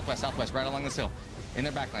southwest. Right along this hill. In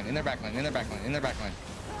their backline.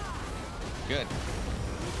 Good.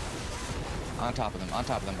 On top of them.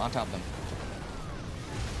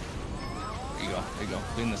 There you go.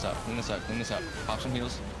 Clean this up. Pop some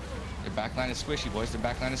heals. Their backline is squishy, boys.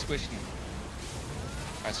 Alright,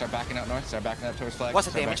 start backing out north. Towards flag. What's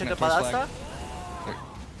the Start damage backing of the out towards ballista? flag.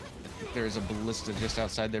 There's a ballista just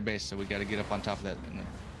outside their base, so we gotta get up on top of that.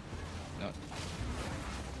 No.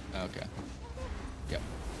 Okay. Yep.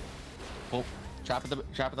 Pull. Trap at the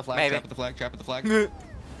flag. Maybe. Trap at the flag.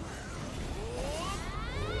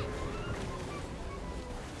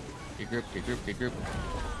 Get group.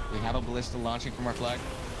 We have a ballista launching from our flag.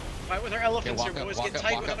 Fight with our elephants here, boys. Get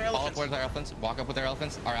tight with our elephants. Walk up with our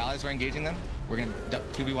elephants. Our allies are engaging them. We're gonna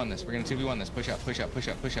 2v1 this. Push up. Let's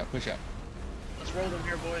roll them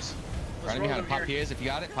here, boys. Let's Running roll behind. them Pop here. PAs if you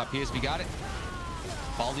got it.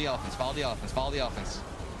 Follow the elephants.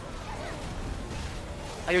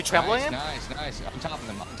 Are you trembling him? Nice. On top of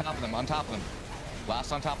them.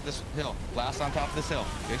 Blast on top of this hill.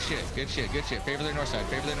 Good shit. Favor their north side.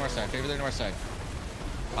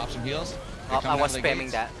 Pop some heals. They're I coming was out of the spamming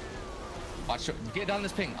gates. that. Watch. Get on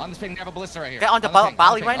this ping. They have a ballista right here. Get on the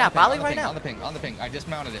Bali right now. On the ping. I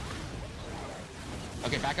dismounted it.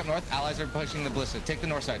 Okay, back up north. Allies are pushing the ballista. Take the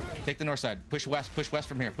north side. Push west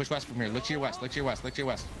from here. Look to your west.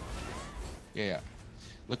 Yeah.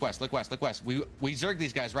 Look west. We zerg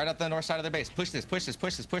these guys right up the north side of their base. Push this.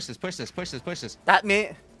 That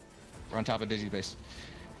mean base.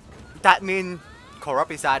 that mean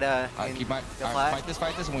corrupt is either in Keep the my flag.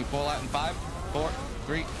 fight this, and we pull out in 5, 4,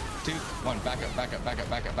 3, 2, 1. Back up.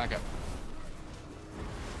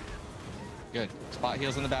 Good. Spot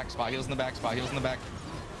heals in the back.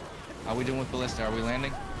 How we doing with ballista? Are we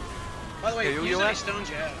landing? By the way, You use what? any stones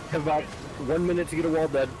you have. Have about 1 minute to get a wall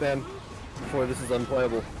dead, fam, before this is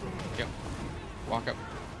unplayable. Yep. Walk up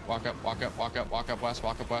west.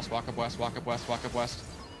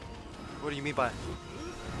 What do you mean by?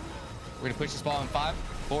 We're gonna push this ball in 5,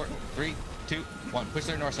 4, 3, 2, 1. Push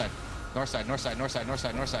their north side. North side.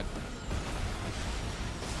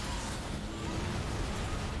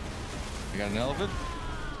 We got an elephant.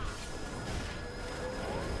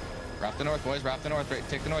 Wrap the north, boys. Right.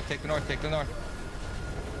 Take the north.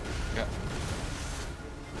 Yeah.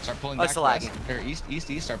 Start pulling back. still lagging. Or east.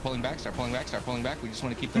 Start pulling back. We just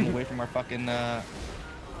want to keep them away from our fucking our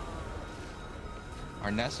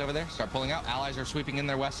nest over there. Start pulling out. Allies are sweeping in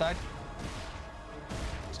their west side.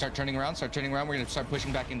 Start turning around. We're gonna start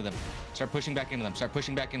pushing back into them.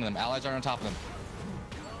 Allies are on top of them.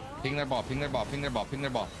 Ping their ball.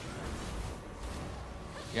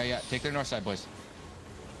 Yeah. Take their north side, boys.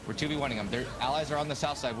 We're 2v1ing them. Their allies are on the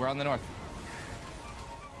south side. We're on the north.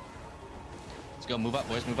 Let's go. Move up,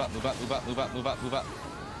 boys. Move up.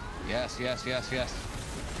 Yes.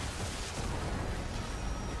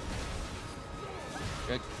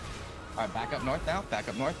 Good. All right, back up north now. Back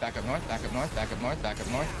up north.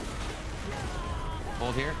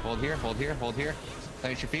 Hold here.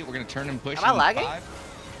 Place your feet. We're gonna turn and push. Am I in lagging? 5,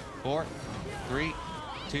 4, 3,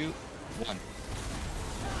 2, 1.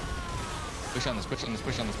 Push on this.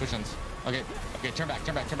 Okay, turn back.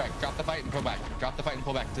 Drop the fight and pull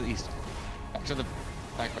back. To the east.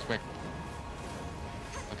 Back quick.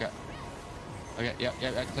 Okay, yeah.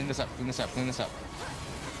 Clean this up.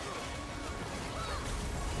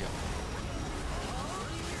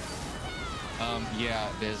 Yeah,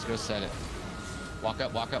 Biz, go set it. Walk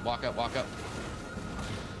up.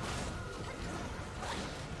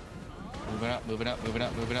 Moving up, moving up, moving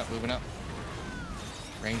up, moving up, moving up.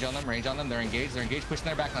 Range on them, range on them. They're engaged, pushing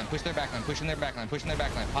their backline, pushing their backline, pushing their backline, pushing their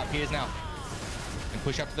backline. Pop P is now. And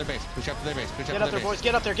push up to their base, push up to their base, push up to their base. Get up there, boys,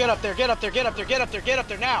 get up there, get up there, get up there, get up there, get up there, get up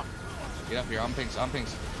there now. Get up here, on pings, on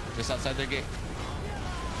pings. Just outside their gate.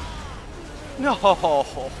 No.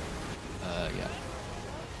 Yeah.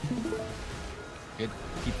 Good.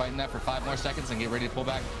 Keep fighting that for 5 more seconds and get ready to pull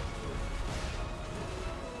back.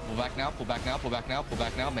 Pull back now, pull back now, pull back now, pull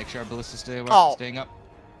back now. Make sure our ballista's staying up.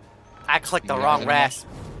 I clicked the You wrong guys ras.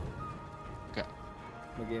 Okay.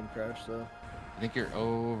 My game crashed though. I think you're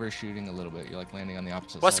overshooting a little bit. You're like landing on the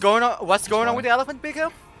opposite What's side. going on? What's going on with the elephant,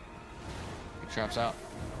 BDO? Get traps out.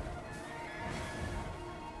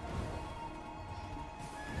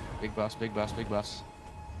 Big buffs, big buffs, big buffs.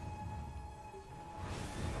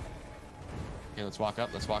 Okay, let's walk up,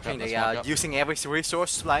 let's walk up, let's walk up. Using every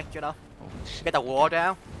resource, like, you know, Holy shit. get the wall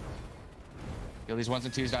down. Kill these 1s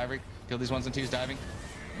and 2s diving. Kill these 1s and 2s diving.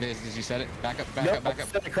 Did you set it? Back up, back Nope, up, back up.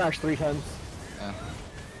 I crashed 3 times.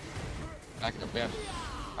 Back up, yeah.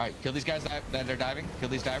 Alright, kill these guys that are diving. Kill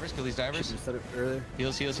these divers, kill these divers. You said it earlier.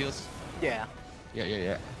 Heals, heals, heals. Yeah.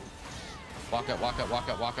 Yeah. Walk up, walk up, walk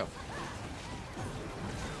up, walk up.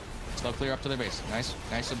 Slow clear up to their base. Nice,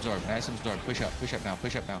 nice absorb, nice absorb. Push up now,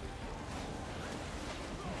 push up now.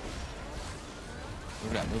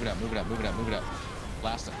 Move it up, move it up, move it up, move it up, move it up.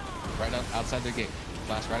 Blast them. Right outside their gate.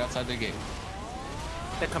 Blast right outside their gate.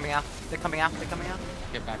 They're coming out. They're coming out. They're coming out.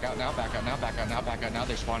 Get back out now, back out now, back out now, back out now.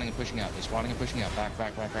 They're spawning and pushing out. They're spawning and pushing out. Back,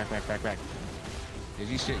 back, back, back, back, back, back.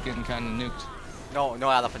 Digi shit getting kind of nuked. No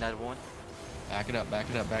elephant at one. Back it up, back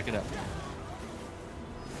it up, back it up.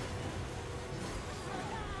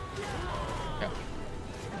 Yeah.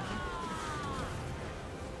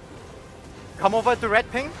 Come over to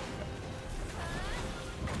red ping.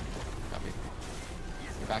 Copy.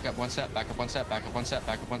 Back up 1 step, back up 1 step, back up 1 step,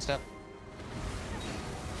 back up 1 step.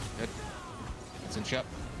 Good. It's inch up.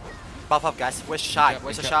 Buff up, guys. Where's the shot?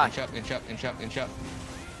 Where's the shot? Inch up, inch up, inch up, inch up.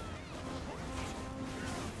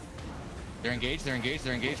 They're engaged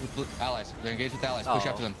with allies. They're engaged with allies. Push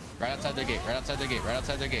up to them. Right outside their gate, right outside their gate, right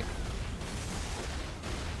outside their gate.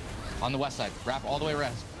 On the west side. Wrap all the way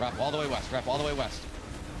west. Wrap all the way west. Wrap all the way west.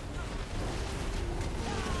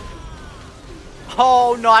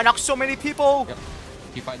 Oh no, I knocked so many people. Yep.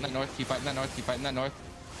 Keep fighting that north, keep fighting that north, keep fighting that north.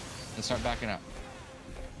 And start backing up.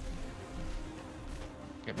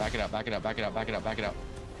 Okay, back it up, back it up, back it up, back it up, back it up.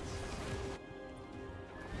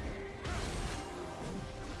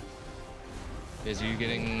 Is you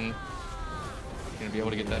getting... Gonna be able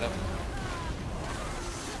to get that up?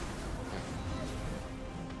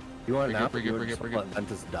 You want it now? Bring it, bring it, bring it. Let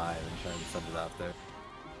Ventus die and try and send it out there.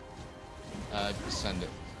 Send it.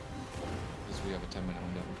 Because we have a 10-minute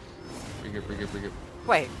window. Bring it, bring it, bring it.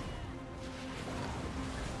 Wait.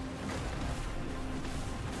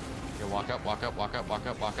 Okay, walk up, walk up, walk up, walk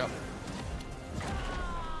up, walk up.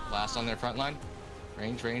 Blast on their front line.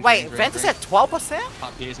 Range, range, Wait, range, Ventus range. at 12%?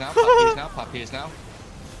 Pop P's now, pop P's now, pop P's now.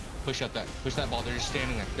 Push up that, push that ball. They're just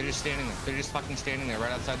standing there. They're just standing there. They're just fucking standing there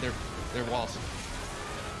right outside their walls.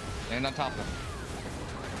 Land on top of them.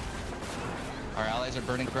 Our allies are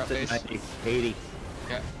burning corrupt base. 90, 80,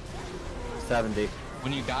 Okay. 70.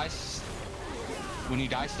 When you die, stay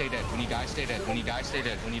dead. When you die, stay dead. When you die, stay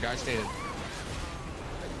dead. When you die, stay dead.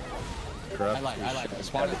 Corrupt. I lied.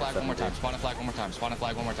 Spawn a flag one more time. Spawn a flag one more time. Spawn a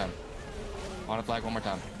flag one more time. Spawn a flag one more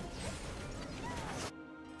time.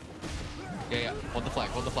 Yeah. Hold the flag.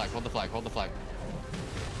 Hold the flag. Hold the flag. Hold the flag.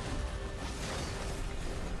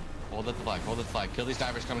 Hold the flag. Hold the flag. Kill these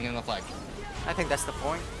divers coming in on the flag. I think that's the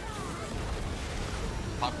point.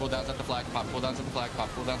 Pop cooldowns at the flag. Pop cooldowns at the flag. Pop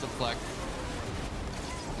cooldowns at the flag.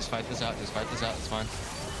 Just fight this out. Just fight this out. It's fine.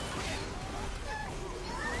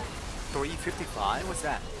 355? What's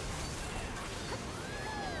that?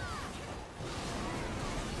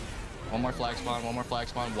 One more flag spawn. One more flag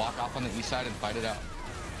spawn. Walk off on the east side and fight it out.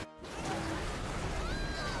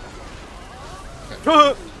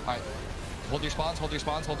 Okay. Alright. Hold your spawns. Hold your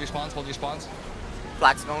spawns. Hold your spawns. Hold your spawns.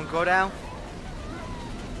 Flag's gonna go down.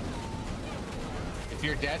 If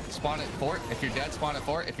you're dead, spawn at fort. If you're dead, spawn at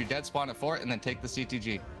fort. If you're dead, spawn at fort, and then take the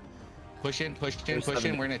CTG. Push in, push in, push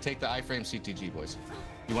in. We're gonna take the iframe CTG, boys.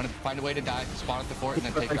 You want to find a way to die, spawn at the fort, and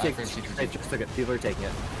then take the iframe I CTG. just took it. People are taking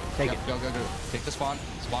it. Take it. Go. Take the spawn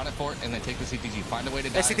at fort, and then take the CTG. Find a way to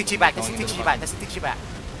die. The CTG back, the CTG back, the CTG back.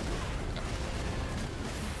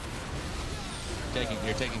 You're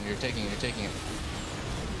taking it.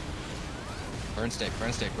 Burn stick.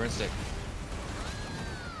 Ventus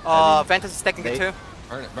is taking it too.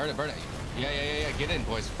 Burn it. Yeah. Get in,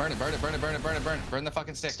 boys. Burn it. Burn the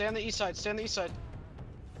fucking stick. Stay on the east side. Stay on the east side.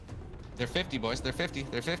 They're 50, boys. They're 50.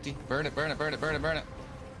 They're 50. Burn it, burn it, burn it, burn it, burn it.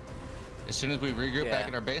 As soon as we regroup back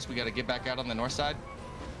at our base, we got to get back out on the north side.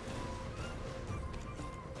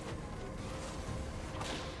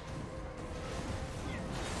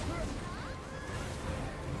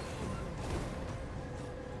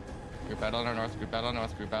 Group out on our north, group out on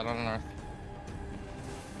north, group out on our north.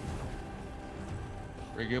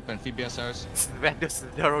 Regroup and feed BSRs. That does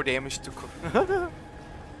zero damage to.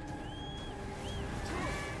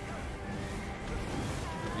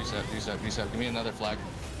 Use up. Give me another flag.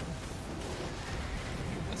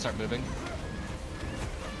 Let's start moving.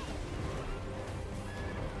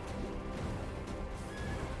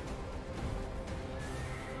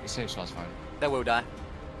 The safe spot's fine. That will die.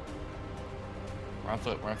 We're on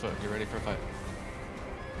foot, we're on foot. Get ready for a fight.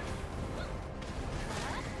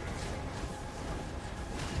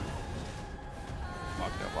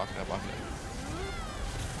 Walk it up, walk it up, walk it up.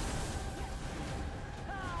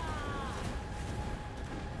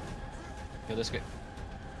 Kill this guy.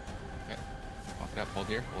 Okay. Walk it up, hold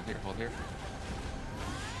here, hold here, hold here.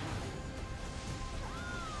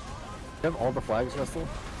 You have all the flags, Russell?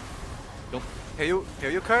 Go. Heal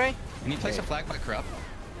you, Curry? Can you place a flag by corrupt?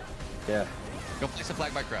 Yeah. Go place a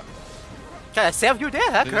flag by corrupt. Can I save you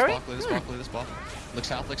there, huh, Clear Curry? this ball, clear this ball, clear this ball. Look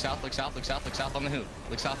south, look south, look south, look south, look south on the hill.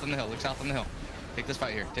 Look south on the hill, look south on the hill. Take this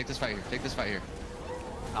fight here, take this fight here, take this fight here.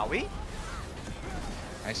 Are we?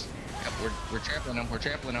 Nice. Yep, we're trampling them, we're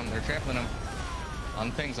trampling them, they're trampling them. On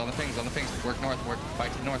the pings, on the pings, on the pings. Work north, work,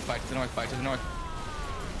 fight to the north, fight to the north, fight to the north.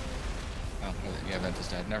 Oh, yeah, Ventus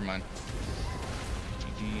dead, never mind.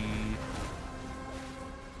 GG.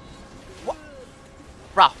 What?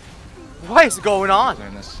 Bro, what is going on?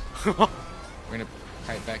 Learn this. We're gonna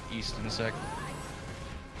kite back east in a sec.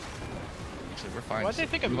 Actually, we're fine. Why'd they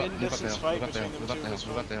pick a Move up, mid-distance move up the fight hill, between move them up two the hill, this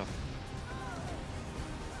move up the hill, one? move up the hill.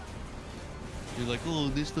 You're like, oh,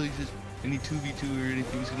 this thing just any 2v2 or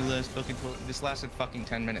anything's gonna last fucking 12. This lasted fucking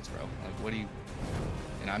 10 minutes, bro. Like, what do you?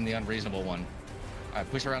 And I'm the unreasonable one. Alright,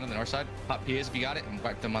 push around on the north side. Pop PAs if you got it, and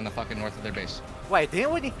wipe them on the fucking north of their base. Wait,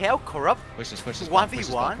 didn't we help corrupt? Push this ball, 1v1? push this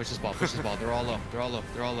ball, push this ball, push this ball. They're all low, they're all low,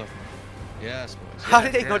 they're all low. Yes, boys. How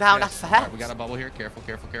yes, did they go yes, down yes. that fast? Alright, we got a bubble here. Careful,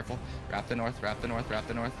 careful, careful. Wrap the north, wrap the north, wrap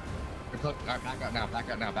the north. Alright, back out now, back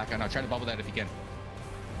out now, back out now. Try to bubble that if you can.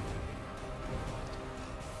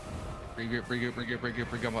 Regroup, regroup, regroup, regroup,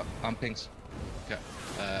 regroup on pings. Okay.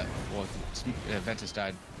 Well, Ventus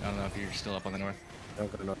died. I don't know if you're still up on the north.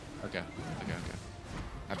 Don't go north. Okay, okay, okay.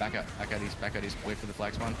 Alright, back out east, back out east. Wait for the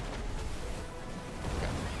flag spawn.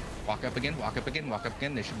 Okay. Walk up again, walk up again, walk up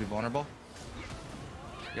again. They should be vulnerable.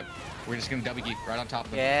 Yep. We're just gonna double geek right on top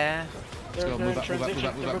of them. Yeah. Let's go, They're move in up, move up, move transition.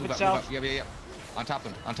 up, move They're up, move moving up, move south. up. Yeah. On top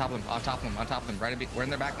of them, on top of them, on top of them, on top of them. Right a bit. We're in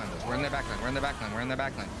their backline, boys. We're in their backline, we're in their backline, we're in their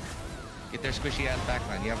backline. Get their squishy ass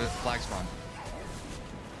backline. You have a flag spawn.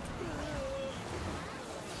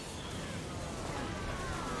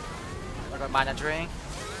 I got mana drain.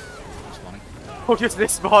 Spawning. Who just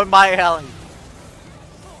this spawn my alley?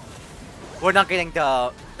 We're not getting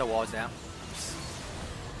the walls down.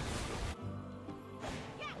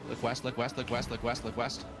 Look west, look west, look west, look west, look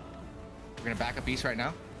west. We're gonna back up east right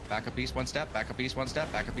now. Back up east one step, back up east one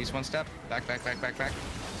step, back up east one step. Back, back, back, back, back.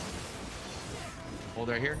 Hold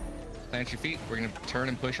right here. Plant your feet. We're gonna turn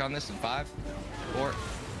and push on this in 5, 4,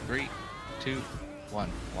 3, 2,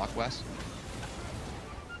 1. Walk west.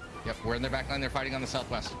 Yep, we're in their back line. They're fighting on the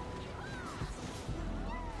southwest.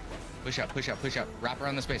 Push up, push up, push up. Wrap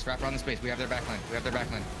around the space, wrap around the space. We have their back line. We have their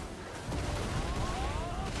back line.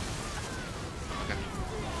 Okay.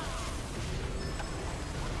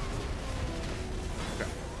 Okay.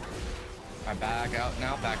 Alright, back out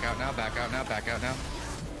now, back out now, back out now, back out now.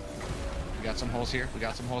 We got some holes here. We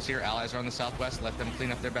got some holes here. Allies are on the southwest. Let them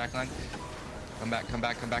clean up their back line. Come back, come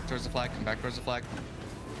back, come back towards the flag. Come back towards the flag.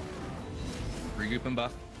 Regroup and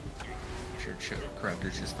buff. Sure,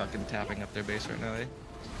 Corruptor's just fucking tapping up their base right now, eh?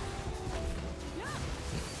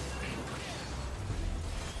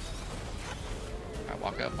 Alright,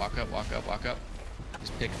 walk up, walk up, walk up, walk up.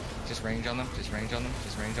 Just range on them, just range on them,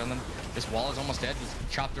 just range on them. This wall is almost dead. Just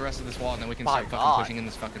chop the rest of this wall and then we can start fucking pushing in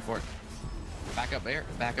this fucking fort. Back up there,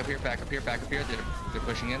 back up here, back up here, back up here. They're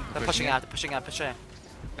pushing in. They're pushing out, they're pushing out, pushing.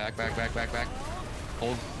 Back, back, back, back, back.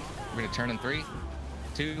 Hold. We're gonna turn in 3,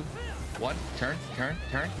 2, 1. Turn, turn,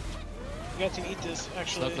 turn. You guys can eat this,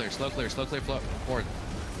 actually. Slow clear, slow clear, slow clear, flow forward.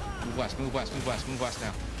 Move west, move west, move west, move west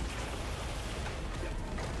now.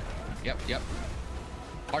 Yep, yep.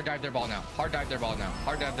 Hard dive their ball now. Hard dive their ball now.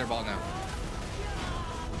 Hard dive their ball now.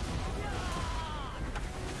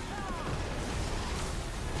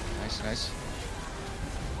 Nice, nice.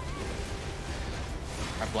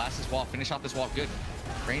 Alright, blast this wall. Finish off this wall. Good.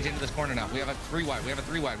 Range into this corner now. We have a 3 wide. We have a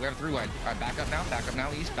 3 wide. We have a 3 wide. All right, back up now. Back up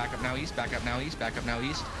now east. Back up now east. Back up now east. Back up now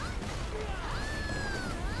east.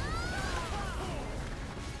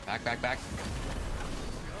 Back, back, back.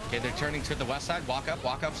 Okay, they're turning to the west side. Walk up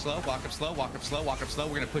slow, walk up slow, walk up slow, walk up slow.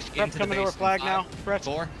 We're gonna push into the base. Coming to our flag now.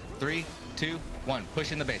 4, 3, 2, 1.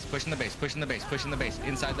 Push in the base, push in the base, push in the base, push in the base.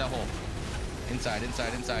 Inside that hole. Inside,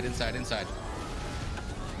 inside, inside, inside, inside.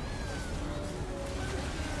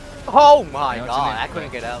 Oh my No, it's god, an I inch, couldn't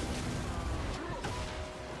right? get out.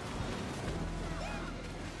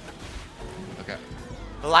 Okay.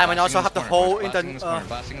 The Limon Blasting also in have this the corner, hole boys. in Blasting this corner, the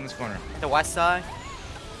blasting in this corner. west side.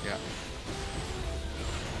 Yeah.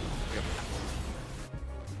 Yep.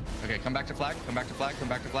 Okay, come back to flag, come back to flag, come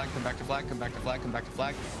back to flag, come back to flag, come back to flag, come back to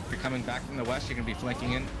flag. If you're coming back from the west, you're gonna be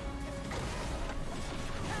flanking in.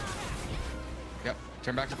 Yep.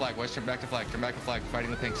 Turn back to flag, boys. Turn back to flag. Turn back to flag.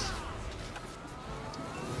 Fighting the pinks.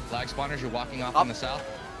 Flag spawners, you're walking off on the south.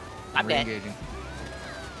 I'm dead. Re-engaging.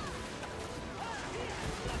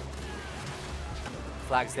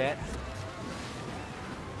 Flag's dead.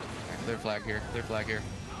 Okay, clear flag here. Clear flag here.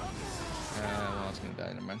 Well, it's gonna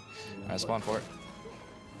die. Never mind. Alright, spawn for it.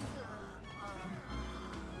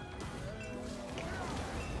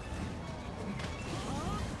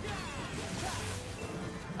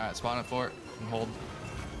 Alright, spawn it for it and hold.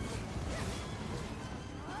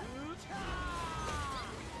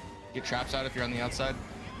 Get traps out if you're on the outside.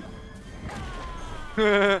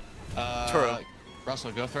 True.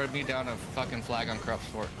 Russell, go throw me down a fucking flag on Corrupt's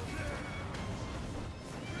fort.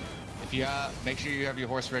 If you make sure you have your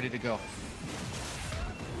horse ready to go.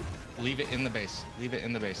 Leave it in the base. Leave it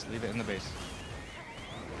in the base. Leave it in the base.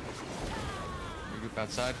 Regroup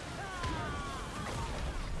outside.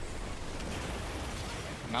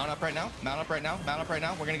 Mount up right now. Mount up right now. Mount up right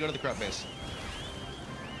now. We're gonna go to the Corrupt base.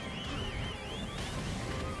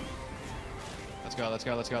 Let's go, let's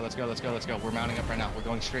go, let's go, let's go, let's go, let's go. We're mounting up right now. We're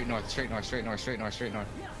going straight north, straight north, straight north, straight north, straight north.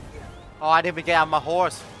 Oh, I didn't even get on my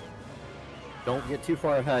horse. Don't get too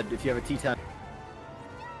far ahead if you have a T10.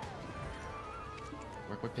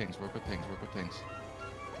 Work with pings, work with pings, work with pings.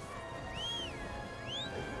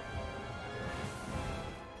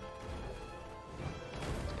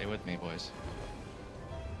 Stay with me, boys.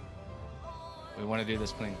 We want to do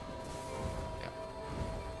this clean. Yeah.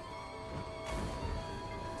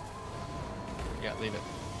 Yeah, leave it.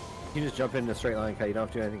 You just jump in a straight line, Kai. You don't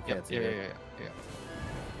have to do anything Yep, fancy. yeah, here. yeah, yeah, yeah.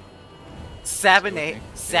 7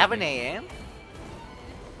 a.m.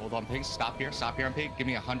 Hold on, ping. Stop here on ping. Give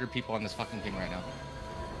me 100 people on this fucking ping right now.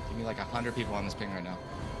 Give me like 100 people on this ping right now.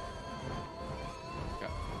 Go.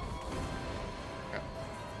 Go.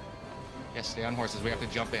 Yes, stay on horses. We have to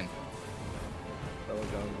jump in.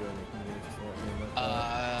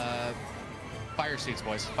 Fire seats,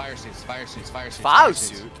 boys. Fire seats, fire seats, fire seats. Fire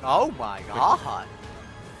suit? Oh my god.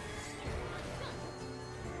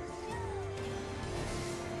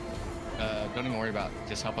 Don't even worry about it.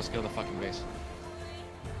 Just help us kill the fucking base.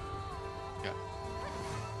 Yeah.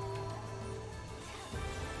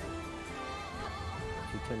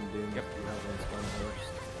 Yep.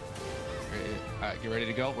 Alright, get ready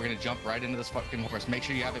to go. We're gonna jump right into this fucking horse. Make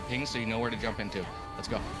sure you have it pinged so you know where to jump into. Let's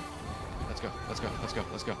go. Let's go. Let's go. Let's go.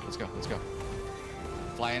 Let's go. Let's go. Let's go.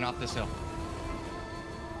 Fly in off this hill.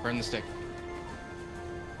 Burn the stick.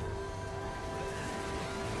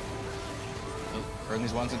 Burn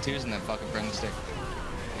these 1s and 2s and then fucking burn the stick.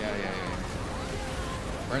 Yeah.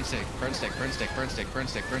 Burn stick, burn stick, burn stick, burn stick, burn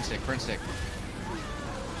stick, burn stick, burn stick.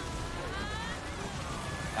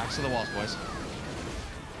 Backs to the walls, boys.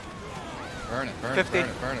 Burn it, burn it, 50. burn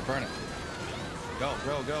it, burn it, burn it. Go,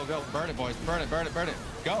 go, go, go. Burn it, boys. Burn it, burn it, burn it.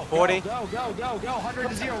 Go. 40. Go, go, go, go. 100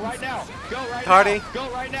 to 0 right now. Go right 30. now. Go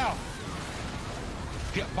right now.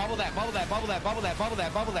 Bubble that, bubble that, bubble that, bubble that, bubble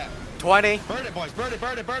that, bubble that. 20. Burn it, boys. Burn it,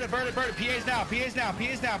 burn it, burn it, burn it, burn it. PAs now, PAs now,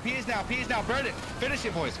 PAs now, PAs now, PAs now. Burn it. Finish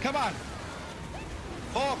it, boys. Come on.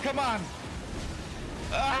 Oh, come on.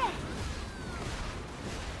 Ah!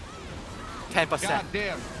 10%. God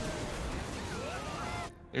damn.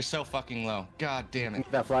 They're so fucking low. God damn it.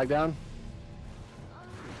 Get that flag down.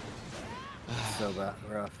 So bad,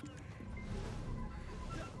 rough.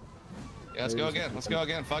 Yeah, let's go again. Let's go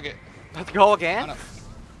again. Fuck it. Let's go again. Mount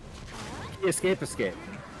up. Escape, escape.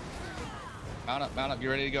 Mount up, mount up. You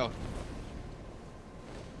ready to go?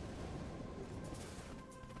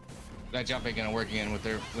 That jump ain't gonna work again with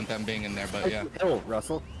them being in there, but yeah. Hill,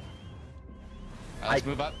 Russell. Let's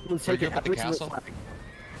move up. Let's take it Regroup at the every single castle. flag.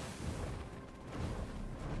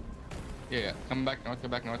 Yeah. Come back north.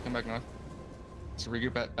 Come back north. Come back north. Let's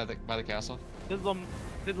regroup by the castle. Did Limon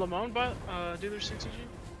do their 6G?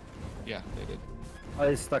 Yeah, they did. Oh,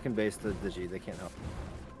 he's stuck in base to the G. They can't help.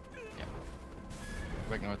 Yeah.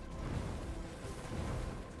 back north.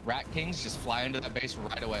 Rat Kings just fly into that base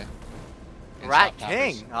right away. And Rat stop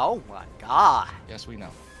King. tappers. Oh my god. Yes, we know.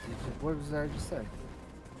 What was that I just say?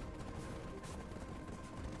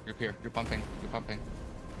 Group here. You're pumping. You're pumping.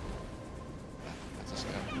 That's a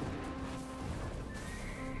scale.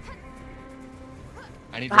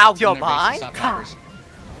 I need How rats in your their base to mind? stop tappers.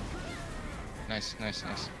 Nice, nice,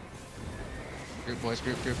 nice. Group, boys.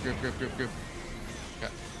 Group. Okay.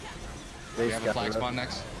 They We have a got flag the spawn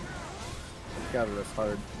next. Got us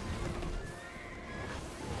hard.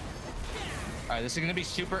 Alright, this is gonna be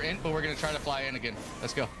super int, but we're gonna try to fly in again.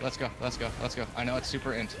 Let's go. I know it's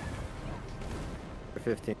super int. For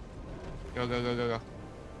 15. Go.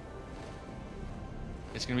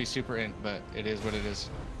 It's gonna be super int, but it is what it is.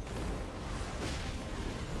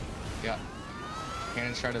 Yeah.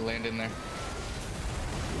 Cannons try to land in there.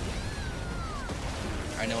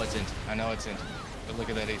 I know it's int. But look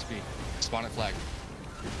at that HP. Spawn at flag.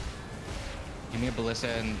 Give me a ballista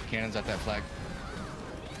and cannons at that flag.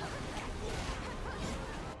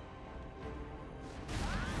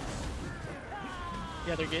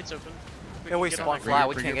 Yeah, their gate's open. Yeah, we can get spawn on flag.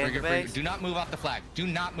 it. We can't get in the base. Do not move off the flag. Do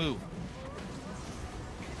not move.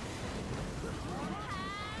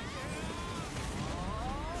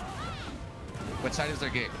 What side is their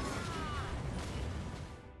gate?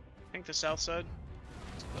 I think the south side.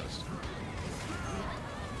 It's closed.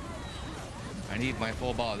 I need my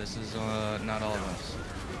full ball. This is not all of us.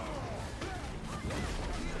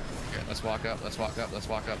 Okay, let's walk up.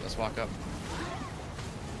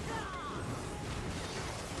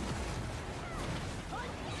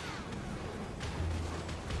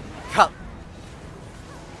 Cut.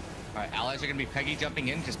 Alright, allies are gonna be Peggy jumping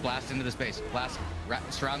in. Just blast into the space. Blast.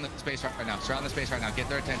 Surround the space right now. Get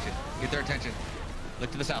their attention.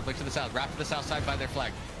 Look to the south. Wrap to the south side by their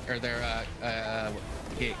flag. Or their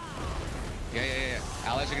gate. Yeah.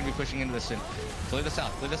 Allies are gonna be pushing into this. Clear the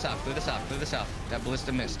south. That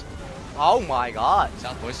ballista missed. Oh my god.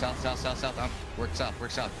 South, boys. South. Work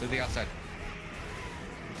south. Through the outside.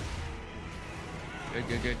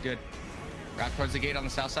 Good. Wrap towards the gate on the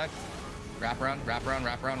south side. Wrap around.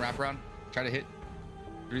 Try to hit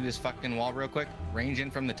through this fucking wall real quick. Range in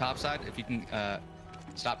from the top side if you can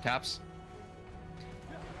stop taps.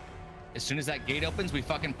 As soon as that gate opens, we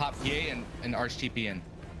fucking pop PA and arch TP in.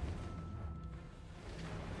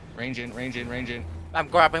 Range in. I'm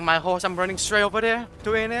grabbing my horse. I'm running straight over there.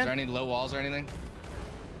 Doing Is there it. any low walls or anything?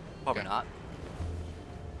 Probably Okay. not.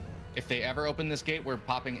 If they ever open this gate, we're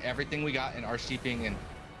popping everything we got and arch TPing in.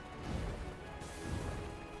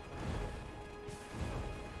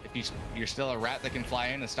 If you're still a rat that can fly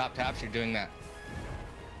in and stop taps, you're doing that.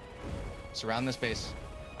 Surround this base.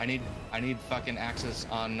 I need fucking access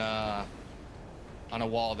on a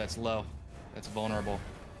wall that's low, that's vulnerable.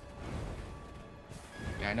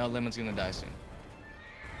 Yeah, I know Limon's gonna die soon.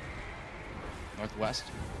 Northwest.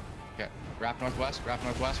 Okay. Wrap northwest.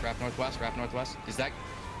 Is that?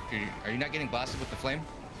 Are you not getting blasted with the flame?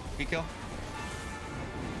 Kill?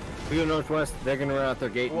 We go northwest. They're gonna run out their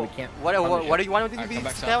gate, and we can't. What do you want to do? Come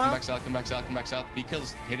back south.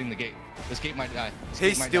 B-Kill's hitting the gate. This gate might die.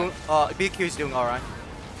 He's doing. BQ is doing all right.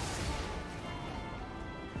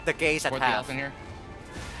 The gate's at Support the half. elf in here.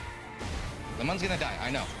 Limon's gonna die. I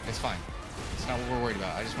know. It's fine. It's not what we're worried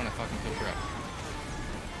about. I just want to fucking kill crap.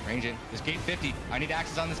 Range in. This gate 50. I need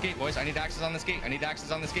access on this gate, boys. Get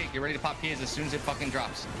ready to pop keys as soon as it fucking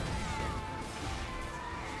drops.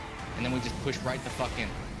 And then we just push right the fuck in.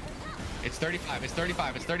 It's 35.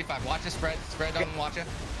 Watch it spread. Don't watch it.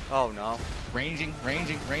 Oh no. Ranging.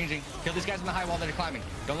 Kill these guys on the high wall that are climbing.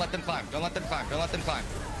 Don't let them climb.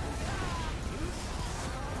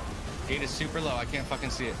 Gate is super low. I can't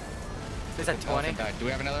fucking see it. Is that 20? Elephant died. Do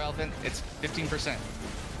we have another elephant? It's 15%.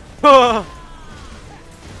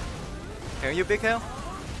 Can you big hill?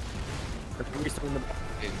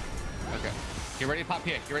 Okay. Get ready to pop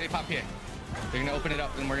here. They're gonna open it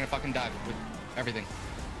up and we're gonna fucking dive with everything.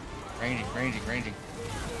 Ranging.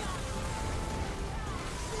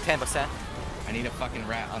 10%. I need a fucking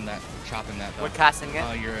rat on that, chopping that though. We're casting it.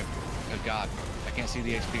 Oh, you're a god. I can't see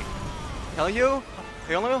the HP. Tell you?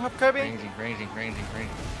 Can you have Kirby? Ranging.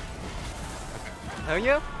 Tell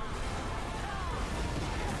you?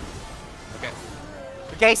 Okay.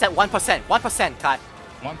 The gate's at 1%. 1%, cut.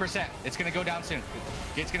 1%. It's gonna go down soon.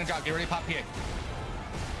 Gate's gonna drop. Get ready to pop here.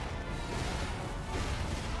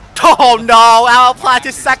 Oh no! Our plan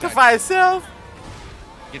to sacrifice himself.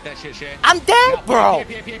 Get that shit, Shay. I'm dead, bro.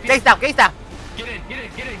 Gates Gate's down. Get in.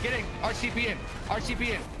 RCP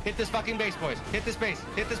in. Hit this fucking base, boys. Hit this base.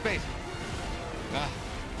 Ah.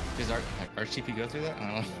 Does RCP go through that? I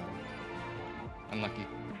don't know. Unlucky.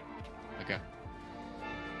 Okay.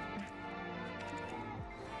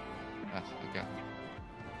 Okay.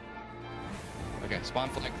 Okay, spawn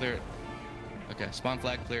flag clear. Okay, spawn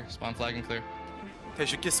flag clear. Spawn flag and clear. They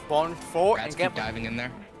should get spawned for Rats and get keep diving in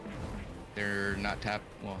there. They're not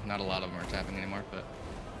well, not a lot of them are tapping anymore, but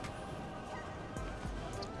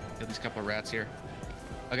get these couple rats here.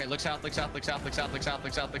 Okay, look south, look south, look south, look south, look south,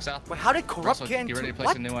 look south, look south. Wait, how did corrupt Russell, get get into ready to place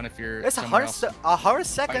what? a new one if you're It's somewhere else. a hard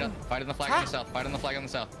second. Fight on the flag on the south. Fight on the flag on the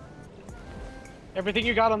south. Everything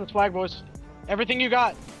you got on this flag, boys. Everything you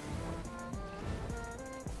got.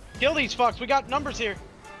 Kill these fucks. We got numbers here.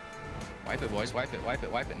 Wipe it, boys. Wipe it, wipe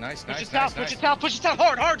it, wipe it. Nice, Push nice, it south, nice, push nice. it south, push it south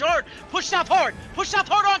hard, hard, hard. Push south hard. Push south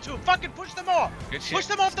hard onto him. Fucking push them off. Good shit. Push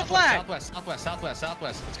them off the flag. Southwest, southwest, southwest,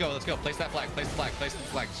 southwest. Let's go, let's go. Place that flag, place the flag, place the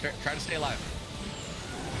flag. Try to stay alive.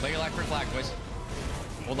 Play your life for flag, boys.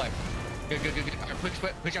 Hold life. Good, good, good, good. All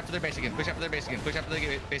right, push up to their base again. Push up to their base again. Push up to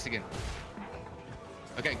their base again.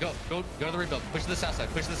 Okay, go to the rebuild. Push to the south side.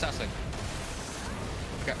 Push to the south side.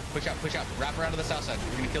 Okay, push up, push up. Wrap around to the south side.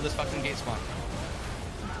 We're gonna kill this fucking gate spawn.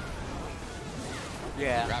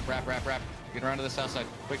 Yeah. Wrap, wrap, wrap, wrap. Get around to the south side.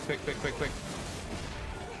 Quick, quick, quick, quick, quick.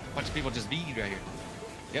 Bunch of people just beat right here.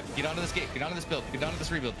 Yep, get onto this gate. Get onto this build. Get onto this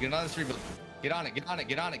rebuild. Get onto this rebuild. Get on it, get on it,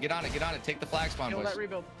 get on it, get on it, get on it. Take the flag spawn, Kill boys. that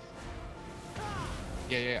rebuild.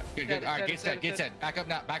 Yeah, yeah, yeah. Good, good. All right, gate's dead, gate's dead. Back up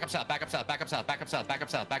now. Back up south, back up south, back up south, back up south, back up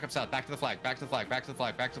south, back up south. Back to the flag, back to the flag, back to the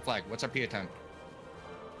flag, back to the flag. What's our PA time?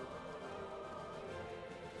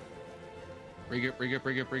 Regroup, regroup,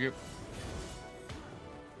 regroup, regroup.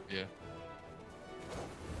 Yeah.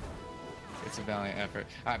 It's a valiant effort.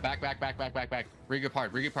 All right, back, back, back, back, back, back. Regroup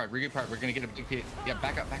hard, regroup hard, regroup hard. We're gonna get a big PA. Yeah,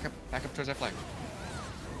 back up, back up, back up towards that flag.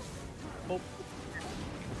 Hold.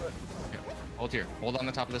 Yeah. Hold here. Hold on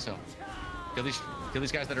the top of this hill. Kill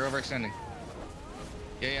these guys that are overextending.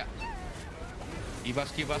 Yeah, yeah.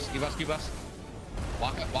 E-buffs, Q-buffs, E-buffs, Q-buffs.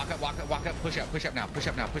 Walk up, walk up, walk up, walk up. Push up now, push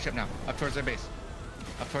up now, push up now. Up towards their base.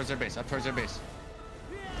 Up towards their base, up towards their base.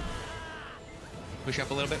 Push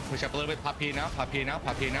up a little bit, push up a little bit. Pop PA now, pop PA now,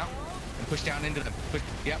 pop PA now. And push down into them. Push,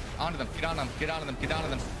 yep, onto them. Get on them, get onto them, get onto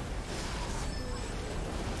them.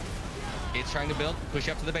 Gate's trying to build. Push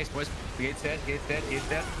up to the base, boys. The gate's dead, gate's dead, gate's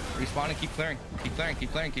dead. Respawn and keep clearing. Keep clearing,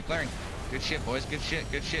 keep clearing, keep clearing. Good shit, boys. Good shit,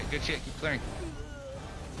 good shit, good shit. Keep clearing.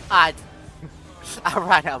 I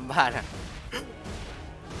ran out of mana.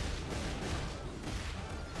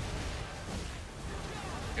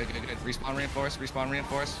 Good, good, good. Respawn reinforce, respawn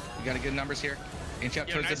reinforce. You got good numbers here. Inch up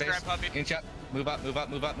Yo, towards nice the base. grab, puppy. Inch up. Move up, move up,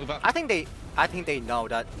 move up, move up. I think they know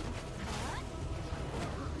that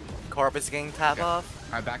Corp is getting tapped Okay. off.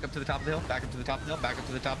 All right, back up to the top of the hill. Back up to the top of the hill. Back up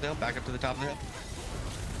to the top of the hill. Back up to the top of the hill.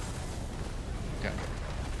 Okay.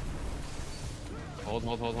 Hold,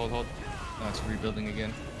 hold, hold, hold, hold. No, it's rebuilding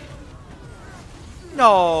again.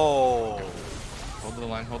 No. Okay. Hold the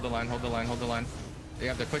line, hold the line, hold the line, hold the line.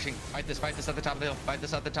 Yeah, they're pushing. Fight this at the top of the hill. Fight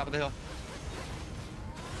this at the top of the hill.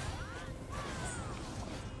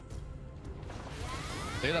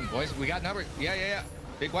 Clear them, boys. We got numbers. Yeah, yeah, yeah.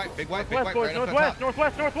 Big white, big white, big Northwest, white. boys. Right up on Northwest, top.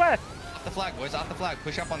 northwest, northwest. Off the flag, boys. Off the flag.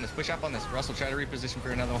 Push up on this. Push up on this. Russell, try to reposition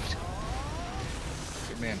for another one.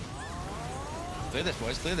 Good man. Clear this,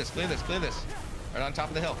 boys. Clear this. Clear this. Clear this. Right on top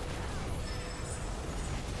of the hill.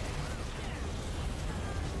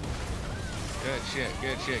 Good shit.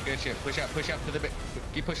 Good shit. Good shit. Push up. Push up to the bit.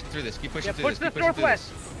 Keep pushing through this. Keep pushing Yeah, through push this. Keep this pushing through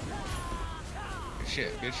northwest. this. Good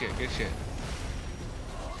shit. Good shit. Good shit.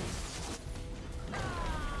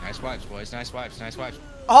 Nice wipes, boys. Nice wipes. Nice wipes.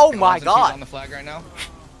 Oh Got my ones and twos god. on the flag right now.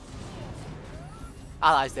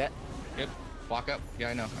 I like that. Good. Walk up. Yeah,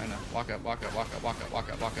 I know. I know. Walk up. Walk up. Walk up. Walk up.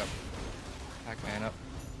 Walk up. Walk up. Pac-Man up.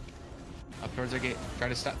 Up towards their gate. Try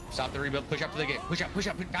to stop the rebuild. Push up to the gate. Push up. Push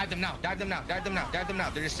up. Dive them now. Dive them now. Dive them now. Dive them now.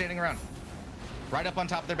 They're just standing around. Right up on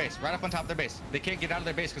top of their base. Right up on top of their base. They can't get out of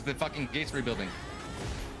their base because the fucking gate's rebuilding.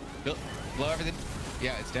 Blow everything.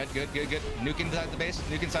 Yeah, it's dead. Good, good, good. Nuke inside the base.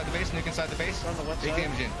 Nuke inside the base. Nuke inside the base. On the left Big side.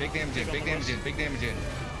 damage in. Big damage in. Big damage in. Big damage in.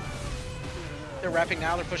 They're wrapping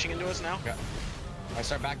now. They're pushing into us now. Yeah. I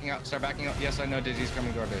start backing out. Start backing out. Yes, I know Digi's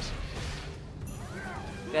coming to our base.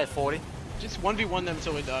 They had 40. Just 1v1 them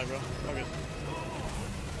until we die, bro. Okay.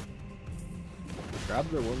 Grab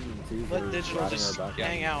the ones and twos. Let that are Digital riding just our back.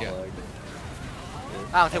 hang out. Yeah.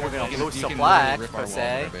 I don't think we're gonna You lose can the literally flag rip per our wall on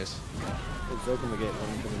se. our base. Let's open the gate.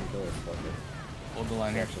 One coming to kill us. Fuck it. Hold the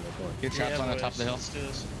line here. Actually, no point. Get traps Yeah, on the boys, top of the hill. let's do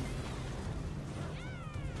this.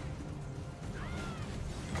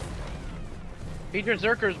 Feed your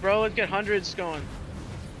Zerkers, bro. Let's get hundreds going.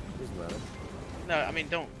 Doesn't matter. No, I mean,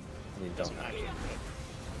 don't. I mean, Doesn't don't. matter.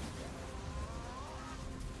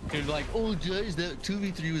 They're like, oh, guys, that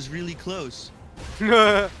 2v3 was really close.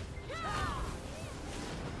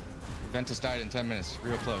 Ventus died in 10 minutes.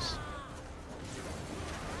 Real close.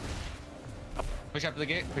 Push up to the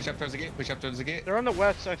gate. Push up towards the gate. Push up towards the gate. They're on the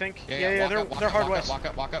west, I think. Yeah, Walk they're up, hard walk west. Up, walk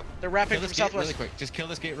up, walk up. They're wrapping Kill from this gate southwest. really quick. Just kill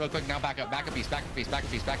this gate real quick. Now back up. Back a piece. Back a piece. Back a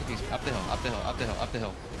piece. Back a piece. Up the hill. Up the hill. Up the hill. Up the hill.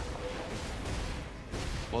 Up the hill.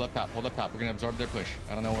 Hold up top. Hold up top. We're gonna absorb their push.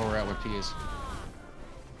 I don't know where we're at. Where P is.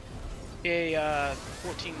 Yeah,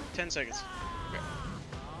 10 seconds.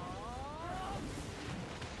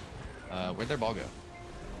 Where'd their ball go?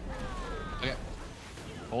 Okay.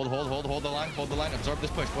 Hold the line. Hold the line. Absorb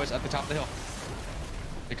this push, boys. At the top of the hill.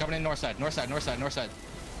 They're coming in north side. North side. North side. North side.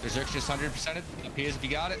 Their Zerk's just 100%ed. P is if you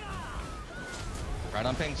got it. Right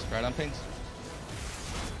on pings. Right on pings.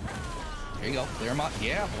 There you go. Clear them out.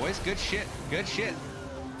 Yeah, boys. Good shit. Good shit.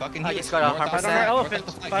 Fucking I just got 100%. Fight on our elephant.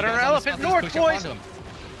 Fight on our elephant. North, boys.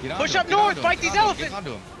 Push up north. Fight these elephants.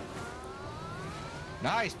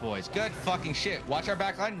 Nice, boys. Good fucking shit. Watch our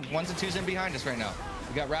back line. 1s and 2s in behind us right now.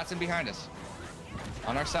 We got rats in behind us.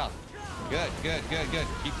 On our south. Good, good, good, good.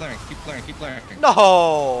 Keep clearing, keep clearing, keep clearing.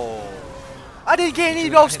 No! I didn't get any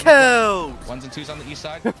of those kills! 1s and 2s on the east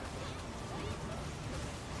side.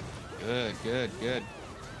 Good, good, good.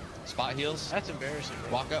 Spot heals. That's embarrassing.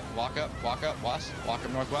 Bro. Walk up, walk up, walk up, west. Walk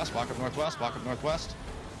up northwest, walk up northwest, walk up northwest.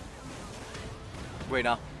 Wait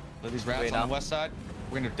now. Let these rats on the west side.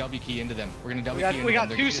 We're gonna W key into them. We're gonna W key into them. We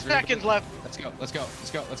got 2 seconds left. Let's go, let's go,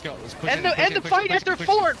 let's go, let's go. Let's push End it, the fight at their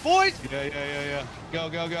fort, boys! Yeah. Go,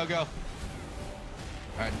 go, go, go.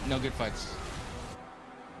 Alright, no good fights.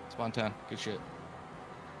 Spawn town, good shit.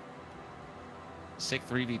 Sick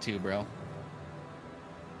 3v2, bro.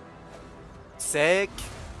 Sick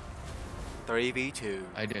 3v2.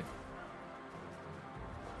 I did.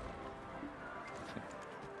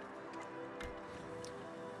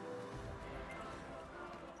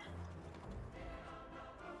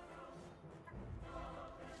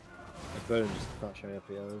 Better just not showing up.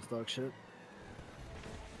 Yeah, this dog shit.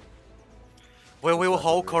 Well, we will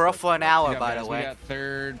hold Korra for an hour, by the way. We got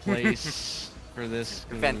 3rd place for this.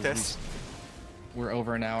 Ventus. We're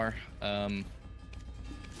over an hour.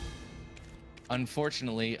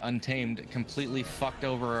 Unfortunately, Untamed completely fucked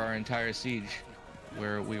over our entire siege,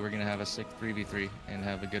 where we were gonna have a sick 3v3 and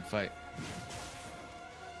have a good fight.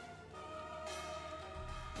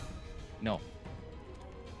 No.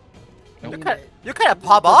 Nope. You kind of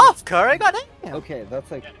pop off, Curry. Goddamn. Okay,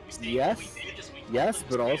 that's like yes,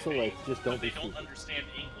 but also like just don't be They don't understand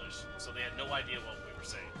English, so they had no idea what we were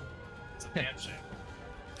saying. It's a damn shame.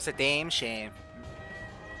 It's a damn shame.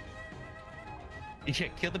 You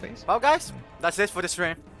should kill the base. Well, guys, that's it for the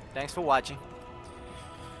stream. Thanks for watching.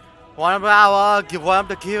 One of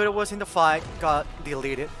the gear that was in the fight got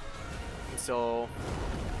deleted, so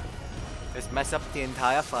it's messed up the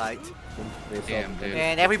entire fight. Damn, dude.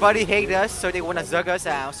 And everybody hated us, so they wanna zug us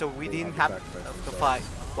out, so we didn't have to fight.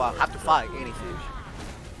 Well, have to fight anything.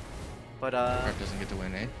 But Mark doesn't get to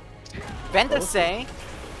win, eh? Ventus saying,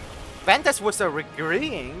 Ventus was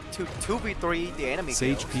agreeing to 2v3 the enemy.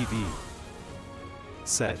 Sage kills. PV I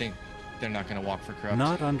said, think they're not gonna walk for corrupt.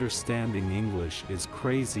 not understanding English is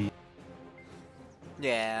crazy.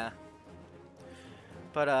 Yeah.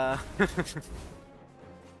 But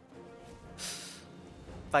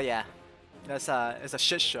but yeah, it's a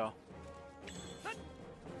shit show.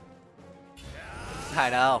 I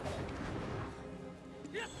know.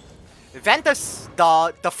 Ventus,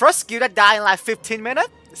 the first skill that died in like 15 minutes,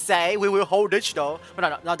 say we will hold digital.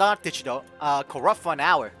 No, not digital. Corrupt for an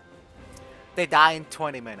hour. They die in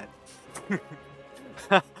 20 minutes.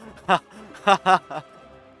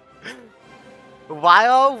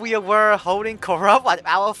 While we were holding corrupt at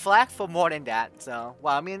our flag for more than that. So,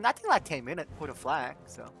 well, I mean, I think like 10 minutes for the flag.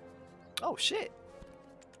 So, oh shit.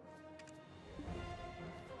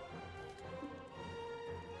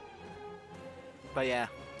 But yeah,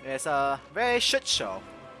 it's a very shit show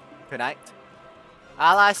tonight.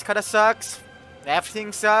 Allies kinda sucks.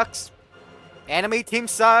 Everything sucks. Enemy team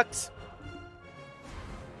sucks.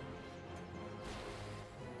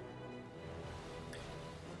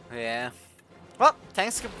 Yeah. Well,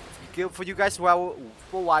 thanks for you guys for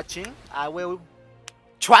watching. I will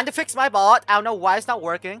try to fix my bot. I don't know why it's not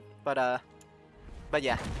working, but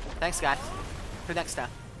yeah. Thanks guys. Till next time.